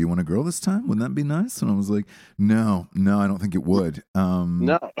like, "Oh, do you want a girl this time? Wouldn't that be nice?" And I was like, no, I don't think it would.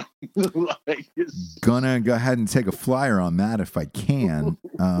 No. Gonna go ahead and take a flyer on that if I can.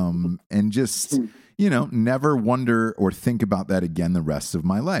 And just, never wonder or think about that again the rest of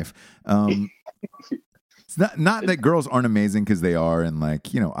my life. It's not that girls aren't amazing, because they are, and like,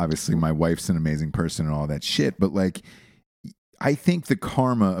 obviously my wife's an amazing person and all that shit, but like, I think the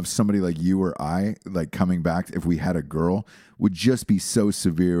karma of somebody like you or I, like coming back, if we had a girl, would just be so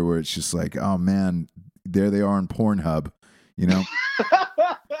severe, where it's just like, oh man, there they are on Pornhub,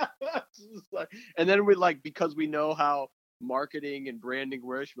 And then we because we know how marketing and branding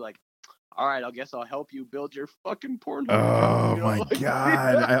works, we're like, all right, I guess I'll help you build your fucking Pornhub. Oh my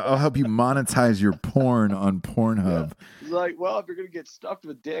God. I'll help you monetize your porn on Pornhub. Yeah. It's like, well, if you're going to get stuffed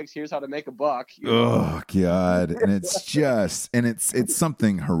with dicks, here's how to make a buck. Oh God. And it's just, and it's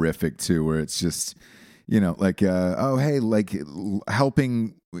something horrific too, where it's just, like, oh, hey, like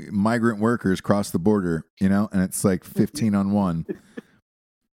helping migrant workers cross the border, and it's like 15 on 1.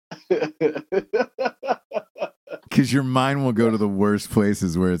 Because your mind will go to the worst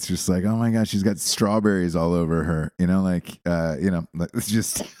places, where it's just like, oh my gosh, she's got strawberries all over her, it's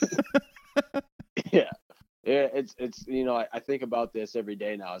just. Yeah, it's I think about this every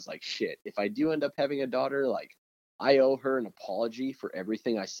day now. It's like, shit, if I do end up having a daughter, like, I owe her an apology for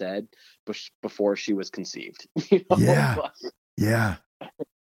everything I said before she was conceived. Yeah, yeah.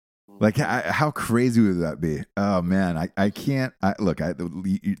 Like, how crazy would that be? Oh man, I can't.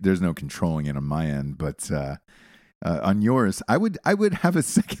 There's no controlling it on my end, but on yours, I would have a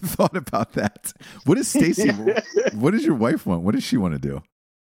second thought about that. What is Stacy? What does your wife want? What does she want to do?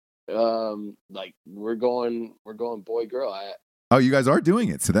 Like we're going boy girl. Oh, you guys are doing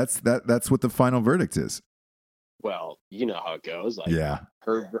it. So that's what the final verdict is. Well, you know how it goes. Like, yeah,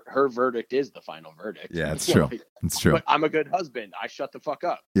 her verdict is the final verdict. Yeah, it's true. It's true. But I'm a good husband. I shut the fuck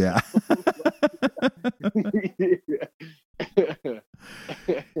up. Yeah.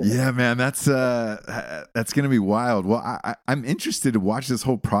 Yeah, man, that's gonna be wild. Well, I'm interested to watch this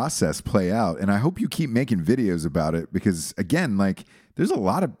whole process play out, and I hope you keep making videos about it, because again, like, there's a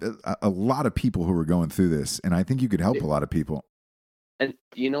lot of people who are going through this, and I think you could help a lot of people. And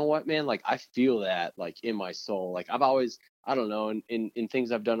you know what, man? Like, I feel that, like, in my soul. Like, I've always, I don't know, in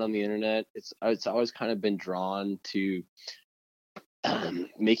things I've done on the internet, it's always kind of been drawn to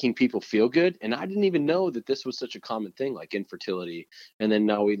making people feel good. And I didn't even know that this was such a common thing, like infertility. And then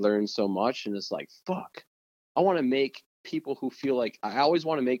now we learn so much, and it's like, fuck, I want to make people who feel like, I always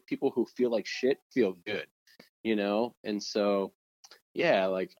want to make people who feel like shit feel good, And so, yeah,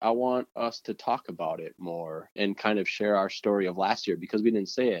 like, I want us to talk about it more and kind of share our story of last year, because we didn't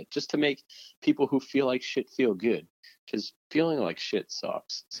say it, just to make people who feel like shit feel good, because feeling like shit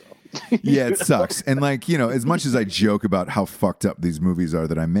sucks. So yeah, it sucks. And like, as much as I joke about how fucked up these movies are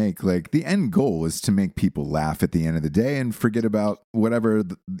that I make, like, the end goal is to make people laugh at the end of the day and forget about whatever,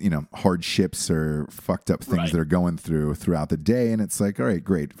 hardships or fucked up things they're going throughout the day. And it's like, all right,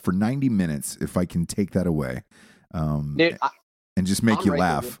 great. For 90 minutes, if I can take that away, Dude, and just make you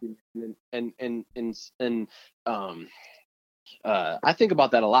laugh. I think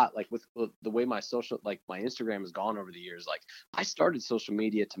about that a lot, like with the way my Instagram has gone over the years. Like I started social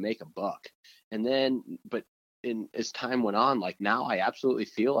media to make a buck, and then, but as time went on, like now I absolutely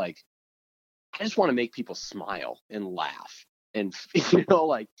feel like I just want to make people smile and laugh. And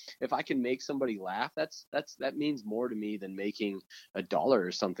like if I can make somebody laugh, that means more to me than making $1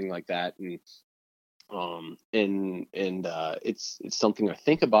 or something like that. It's something I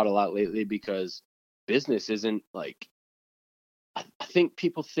think about a lot lately, because business isn't like, I think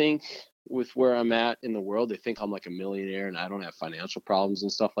people think with where I'm at in the world, they think I'm like a millionaire and I don't have financial problems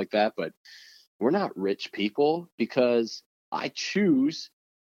and stuff like that. But we're not rich people, because I choose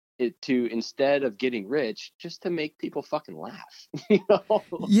it to, instead of getting rich, just to make people fucking laugh.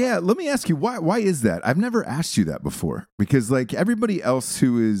 Yeah, let me ask you, why is that? I've never asked you that before, because like everybody else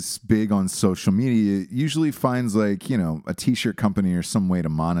who is big on social media usually finds like, a t-shirt company or some way to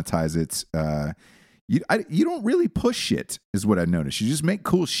monetize it. You don't really push shit, is what I noticed. You just make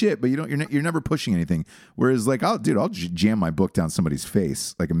cool shit, but you're never pushing anything. Whereas like, I'll jam my book down somebody's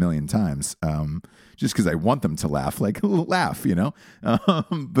face like 1,000,000 times, just because I want them to laugh, like laugh, but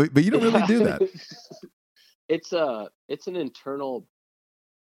you don't really do that. It's an internal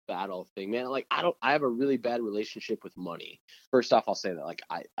battle thing, man. Like I have a really bad relationship with money. First off, I'll say that like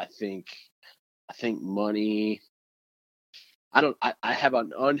I think money. I have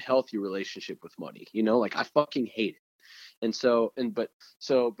an unhealthy relationship with money, like I fucking hate it.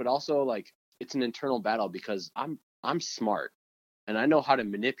 But also like it's an internal battle, because I'm smart and I know how to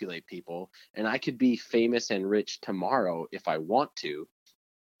manipulate people, and I could be famous and rich tomorrow if I want to,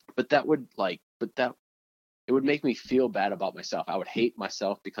 but it would make me feel bad about myself. I would hate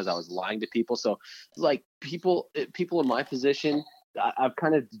myself because I was lying to people. So like people in my position, I've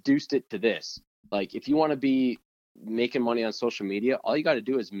kind of deduced it to this. Like if you want to be making money on social media, all you got to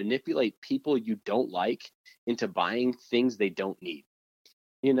do is manipulate people you don't like into buying things they don't need,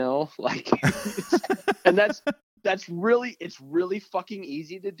 like and it's really fucking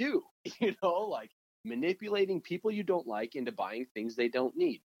easy to do, like manipulating people you don't like into buying things they don't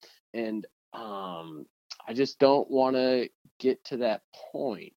need. And I just don't want to get to that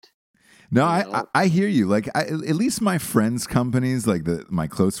point. No, I hear you. Like at least my friends' companies, like my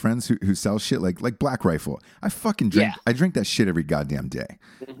close friends who sell shit like Black Rifle. I fucking drink. Yeah. I drink that shit every goddamn day,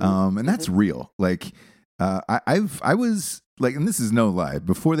 and that's real. Like I was like, and this is no lie.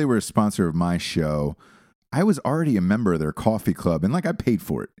 Before they were a sponsor of my show, I was already a member of their coffee club, and like I paid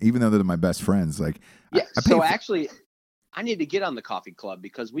for it, even though they're my best friends. Like yeah. So actually, I need to get on the coffee club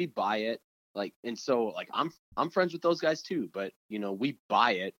because we buy it. Like, and so like I'm friends with those guys too, but we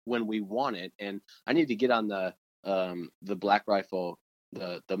buy it when we want it, and I need to get on the Black Rifle,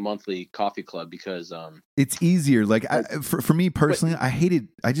 the monthly coffee club, because it's easier. Like for me personally,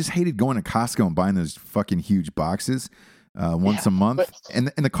 I just hated going to Costco and buying those fucking huge boxes once a month,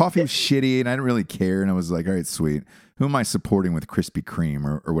 and the coffee was shitty, and I didn't really care, and I was like, all right, sweet, who am I supporting with Krispy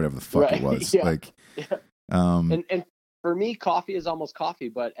Kreme or whatever the fuck it was? Yeah. Like and for me, coffee is almost coffee,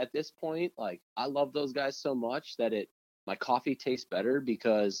 but at this point, like I love those guys so much that my coffee tastes better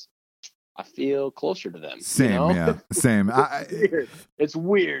because I feel closer to them. Same, yeah, same. It's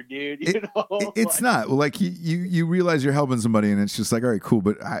weird, dude. It's not like you realize you're helping somebody, and it's just like, all right, cool.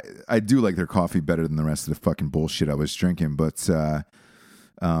 But I do like their coffee better than the rest of the fucking bullshit I was drinking. But at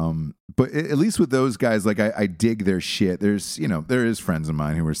least with those guys, like I dig their shit. There's there is friends of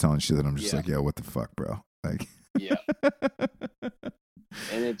mine who were selling shit that I'm just like, yo, what the fuck, bro? Like. Yeah.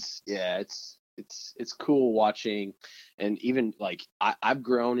 And it's cool watching, and even like I've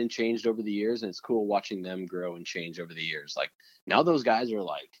grown and changed over the years, and it's cool watching them grow and change over the years. Like now those guys are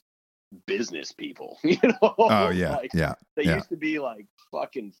like business people, Oh yeah, like, yeah. They used to be like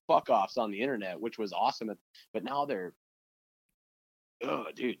fucking fuck offs on the internet, which was awesome, but now they're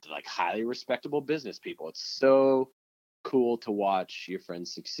like highly respectable business people. It's so cool to watch your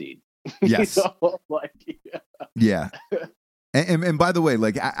friends succeed. Yes. Yeah. And by the way,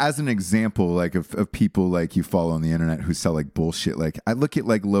 like as an example, like of people like you follow on the internet who sell like bullshit, like I look at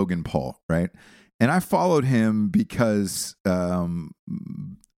like Logan Paul, right? And I followed him because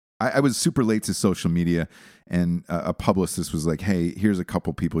I was super late to social media, and a publicist was like, hey, here's a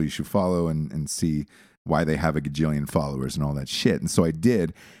couple people you should follow and see why they have a gajillion followers and all that shit. And so I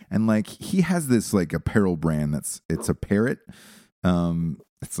did. And like he has this like apparel brand it's a parrot.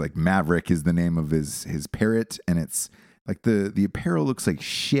 It's like Maverick is the name of his parrot, and it's like the apparel looks like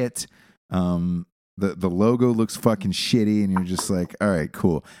shit. The logo looks fucking shitty, and you're just like, all right,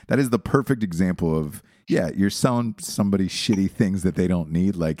 cool. That is the perfect example of, yeah, you're selling somebody shitty things that they don't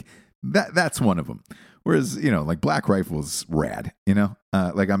need. Like that's one of them. Whereas, like Black Rifle's rad,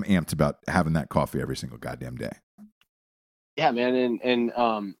 like I'm amped about having that coffee every single goddamn day. Yeah, man, and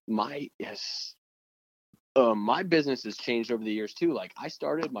my business has changed over the years too. Like I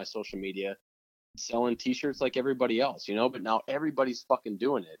started my social media selling t-shirts like everybody else, but now everybody's fucking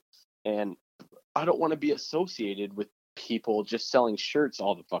doing it. And I don't want to be associated with people just selling shirts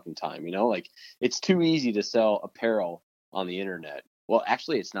all the fucking time, like it's too easy to sell apparel on the internet. Well,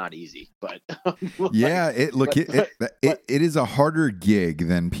 actually it's not easy, but yeah, it is a harder gig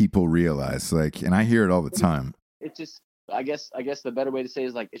than people realize. Like, and I hear it all the time. It just, I guess the better way to say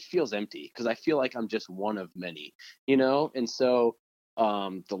is like, it feels empty because I feel like I'm just one of many, and so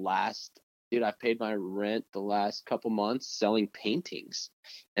I've paid my rent the last couple months selling paintings,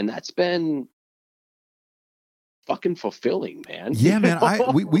 and that's been fucking fulfilling, man. Yeah, man.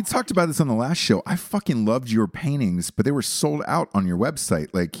 We talked about this on the last show. I fucking loved your paintings, but they were sold out on your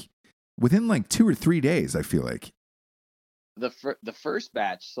website like within like 2 or 3 days. I feel like the first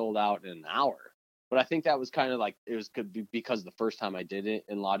batch sold out in an hour, but I think that was kind of like could be because the first time I did it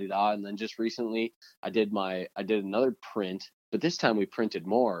in La Di Da, and then just recently I did another print, but this time we printed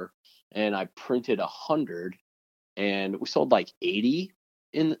more, and I printed 100, and we sold like 80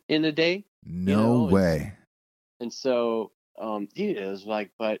 in a day. No way. And so, dude, it was like,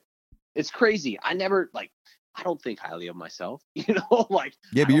 but it's crazy. I don't think highly of myself, like.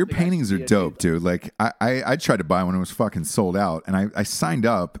 Yeah, but your paintings are dope, dude. Like, I tried to buy one, it was fucking sold out, and I signed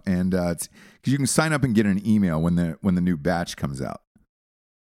up, and because you can sign up and get an email when the new batch comes out.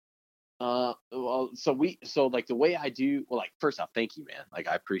 Well, so like the way I do, well, like first off, thank you, man. Like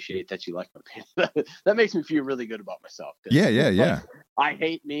I appreciate that you like my paintings. That makes me feel really good about myself. Yeah. Like, I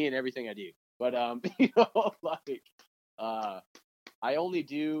hate me and everything I do. But I only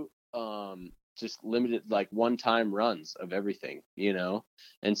do just limited like one-time runs of everything,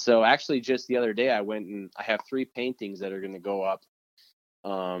 And so actually just the other day I went and I have 3 paintings that are going to go up,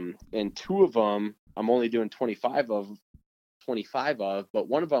 and 2 of them I'm only doing 25 of, but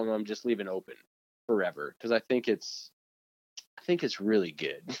one of them I'm just leaving open forever because I think it's really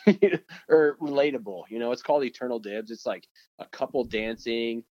good or relatable. It's called Eternal Dibs. It's like a couple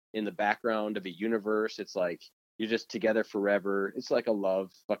dancing in the background of a universe. It's like you're just together forever. It's like a love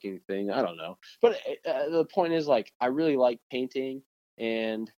fucking thing. I don't know, but the point is, like, I really like painting,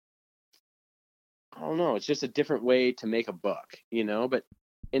 and I don't know, it's just a different way to make a buck, but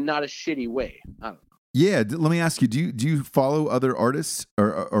in not a shitty way. I don't know. Yeah, let me ask you, do you follow other artists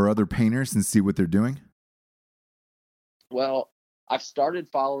or other painters and see what they're doing? Well, I've started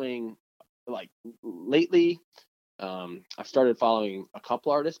following, like, lately. I've started following a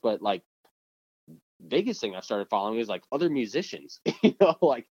couple artists, but like biggest thing I've started following is like other musicians,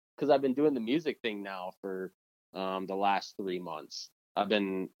 like because I've been doing the music thing now for the last 3 months. I've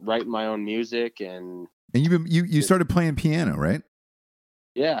been writing my own music, and you started playing piano, right?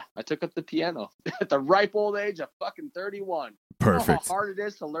 Yeah, I took up the piano at the ripe old age of fucking 31. Perfect. You know how hard it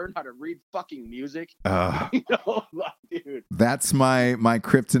is to learn how to read fucking music? Dude. That's my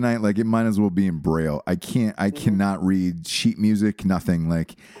kryptonite. Like, it might as well be in Braille. I cannot read sheet music, nothing.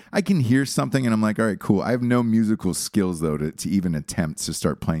 Like, I can hear something and I'm like, all right, cool. I have no musical skills, though, to even attempt to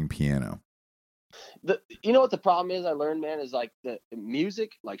start playing piano. You know what the problem is I learned, man, is like the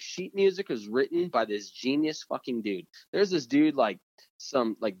music, like sheet music is written by this genius fucking dude. There's this dude like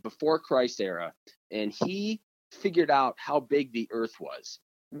some like before Christ era, and he figured out how big the earth was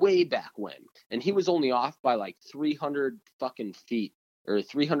way back when. And he was only off by like 300 fucking feet or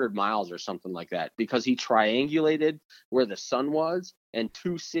 300 miles or something like that, because he triangulated where the sun was and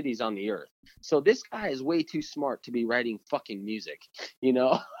 2 cities on the earth. So this guy is way too smart to be writing fucking music,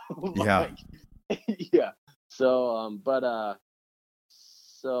 Yeah. Yeah. So, but I've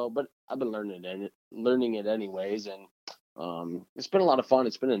been learning it anyways, and it's been a lot of fun.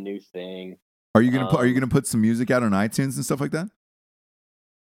 It's been a new thing. Are you gonna put some music out on iTunes and stuff like that?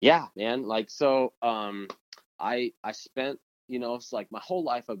 Yeah, man. Like, so, I spent, it's like my whole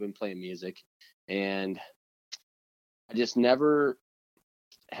life I've been playing music, and I just never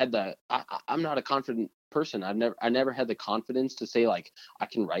had I'm not a confident person. I never had the confidence to say, like, I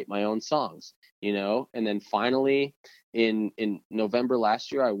can write my own songs, and then finally in November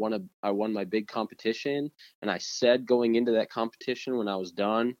last year, I won my big competition. And I said, going into that competition, when I was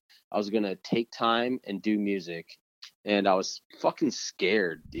done, I was going to take time and do music. And I was fucking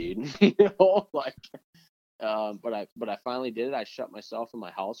scared, dude, like, but I finally did it. I shut myself in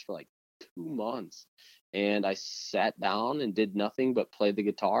my house for like 2 months, and I sat down and did nothing but play the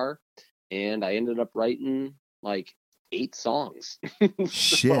guitar. And I ended up writing like 8 songs.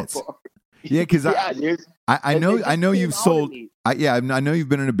 Shit. Yeah, because I know you've sold. Me. I know you've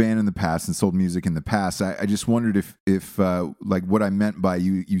been in a band in the past and sold music in the past. I just wondered if like what I meant by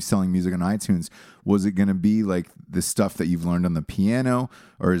you selling music on iTunes, was it going to be like the stuff that you've learned on the piano,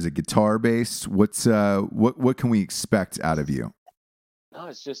 or is it guitar based? What can we expect out of you? No,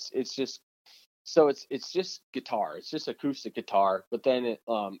 it's just so it's just guitar. It's just acoustic guitar. But then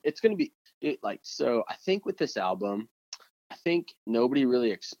it's going to be so. I think with this album, I think nobody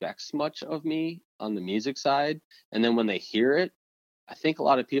really expects much of me on the music side. And then when they hear it, I think a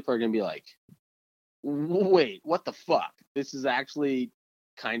lot of people are going to be like, wait, what the fuck? This is actually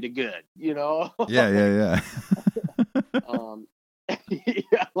kind of good, you know? Yeah.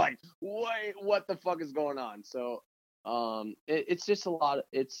 Yeah, like, wait, what the fuck is going on? So it's just a lot of,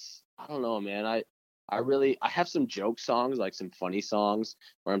 I don't know, man. I have some joke songs, like some funny songs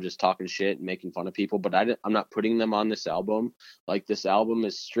where I'm just talking shit and making fun of people, but I'm not putting them on this album. Like, this album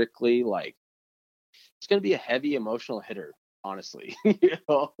is strictly like, it's going to be a heavy emotional hitter, honestly. You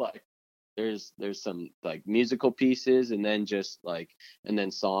know, like there's some like musical pieces and then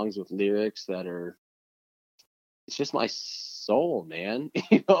songs with lyrics that are, it's just my soul, man.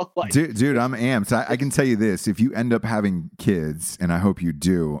 You know, like, dude, I'm amped. I can tell you this: if you end up having kids, and I hope you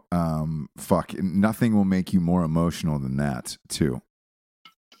do, nothing will make you more emotional than that, too.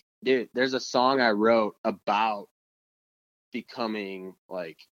 Dude, there's a song I wrote about becoming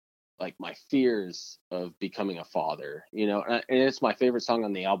like my fears of becoming a father, you know, and it's my favorite song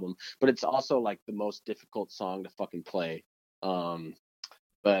on the album, but it's also like the most difficult song to fucking play.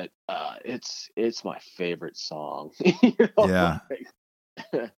 But it's my favorite song. You know? Yeah.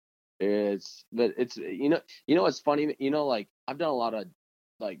 It's you know what's funny, you know, like I've done a lot of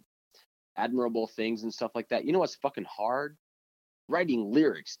like admirable things and stuff like that. You know what's fucking hard? Writing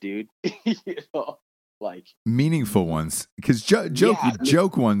lyrics, dude. You know, like meaningful ones, because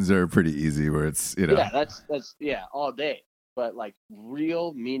joke ones are pretty easy, where it's, you know. Yeah, that's all day. But like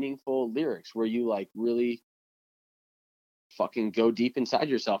real meaningful lyrics where you like really fucking go deep inside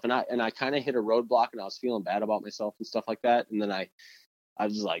yourself. And I kind of hit a roadblock, and I was feeling bad about myself and stuff like that. And then I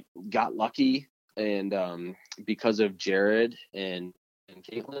was like, got lucky, and because of Jared and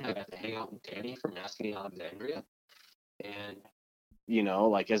Caitlin, I got to hang out with Danny from Asking Alexandria. And you know,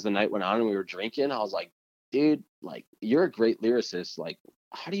 like as the night went on and we were drinking, I was like, dude, like you're a great lyricist. Like,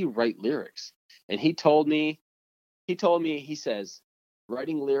 how do you write lyrics? And he told me, he says,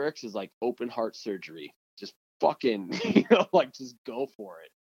 writing lyrics is like open heart surgery. Just fucking, you know, like just go for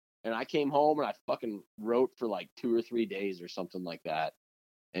it. And I came home and I fucking wrote for like 2 or 3 days or something like that.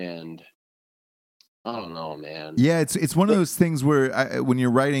 And I don't know, man. Yeah, it's one of those things where when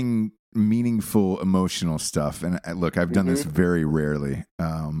you're writing meaningful, emotional stuff, and look, I've done this very rarely.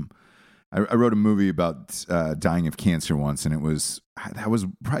 I wrote a movie about dying of cancer once, and that was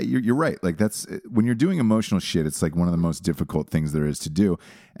probably, you're right. Like that's when you're doing emotional shit, it's like one of the most difficult things there is to do.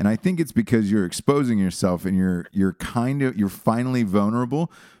 And I think it's because you're exposing yourself, and you're finally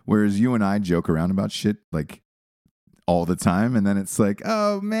vulnerable. Whereas you and I joke around about shit like all the time, and then it's like,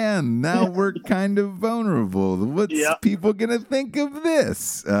 oh man, now we're kind of vulnerable. What's people gonna think of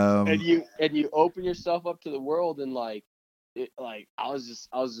this? And you open yourself up to the world, and like I was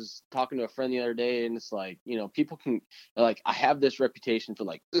just talking to a friend the other day, and it's like, you know, people can, like, I have this reputation for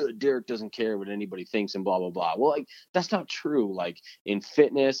like, Derek doesn't care what anybody thinks and blah blah blah. Well, like that's not true. Like in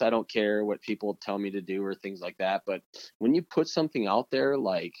fitness, I don't care what people tell me to do or things like that. But when you put something out there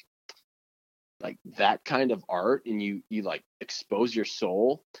like that kind of art, and you like expose your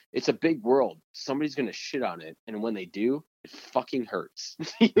soul, it's a big world. Somebody's gonna shit on it, and when they do, it fucking hurts.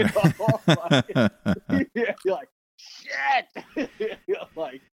 You know? You're like, shit.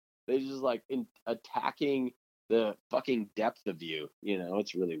 Like they're just like attacking the fucking depth of you. You know,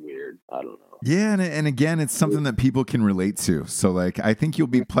 it's really weird. I don't know. Yeah, and again, it's something that people can relate to. So like, I think you'll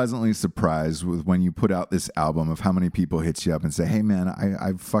be pleasantly surprised with when you put out this album of how many people hit you up and say, hey man,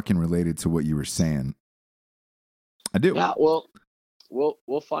 I fucking related to what you were saying. I do. Yeah, well,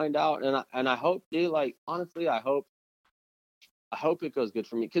 we'll find out. And I hope, dude, like honestly, I hope it goes good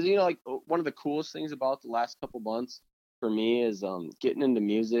for me. Cause you know, like one of the coolest things about the last couple months for me is getting into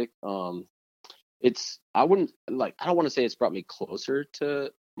music. I don't want to say it's brought me closer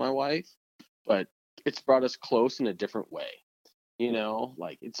to my wife, but it's brought us close in a different way. You know,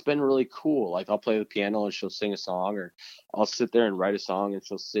 like it's been really cool. Like I'll play the piano and she'll sing a song, or I'll sit there and write a song and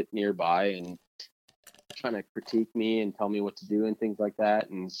she'll sit nearby and kind of critique me and tell me what to do and things like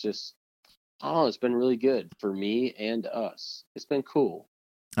that. And it's just, I don't know, it's been really good for me and us. It's been cool.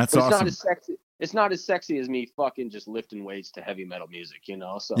 That's awesome. It's not as sexy as me fucking just lifting weights to heavy metal music, you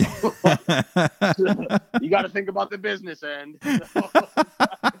know? So you got to think about the business end. You know?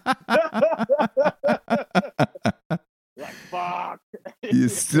 You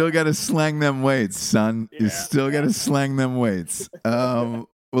still got to slang them weights, son. You Yeah. still got to slang them weights. Well,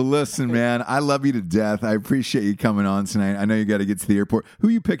 listen, man, I love you to death. I appreciate you coming on tonight. I know you got to get to the airport. Who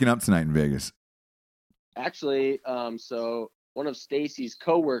are you picking up tonight in Vegas? Actually, so one of Stacy's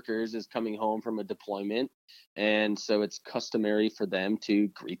coworkers is coming home from a deployment, and so it's customary for them to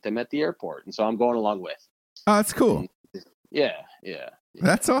greet them at the airport, and so I'm going along with. Oh, that's cool. Yeah.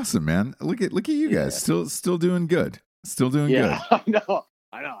 That's awesome, man. Look at you guys. Still doing good. Still doing good. I know.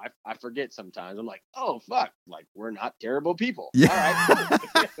 I forget sometimes. I'm like, oh fuck, like we're not terrible people. Yeah. All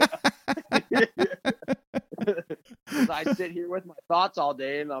right. 'Cause I sit here with my thoughts all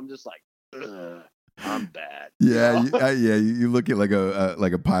day, and I'm just like, ugh, I'm bad. Yeah, you look at like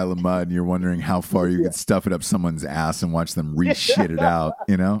a pile of mud, and you're wondering how far you could stuff it up someone's ass and watch them re-shit it out.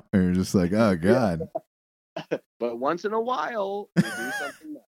 You know, or you're just like, oh god. But once in a while, we do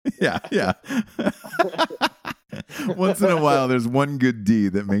something nice. Yeah. Once in a while, there's one good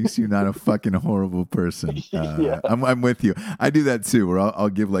deed that makes you not a fucking horrible person. I'm with you. I do that too, where I'll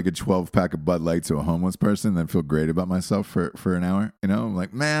give like a 12-pack of Bud Light to a homeless person, and then feel great about myself for an hour. You know, I'm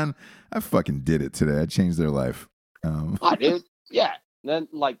like, man, I fucking did it today. I changed their life. I did. Yeah. Then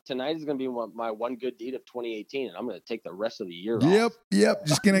like tonight is gonna be my one good deed of 2018, and I'm gonna take the rest of the year off. Yep.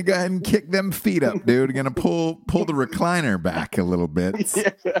 Just gonna go ahead and kick them feet up, dude. Gonna pull the recliner back a little bit,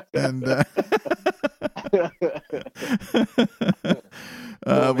 and.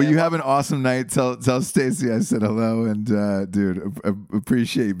 But you have an awesome night. Tell Stacy I said hello, and dude,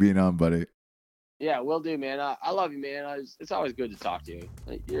 appreciate you being on, buddy. Yeah, will do, man. I love you, man. It's always good to talk to you.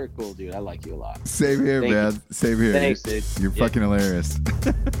 Like, you're a cool dude. I like you a lot. Same here, Thank man. you. Same here. Thanks, dude. You're fucking hilarious.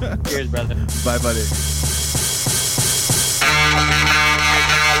 Cheers, brother. Bye, buddy.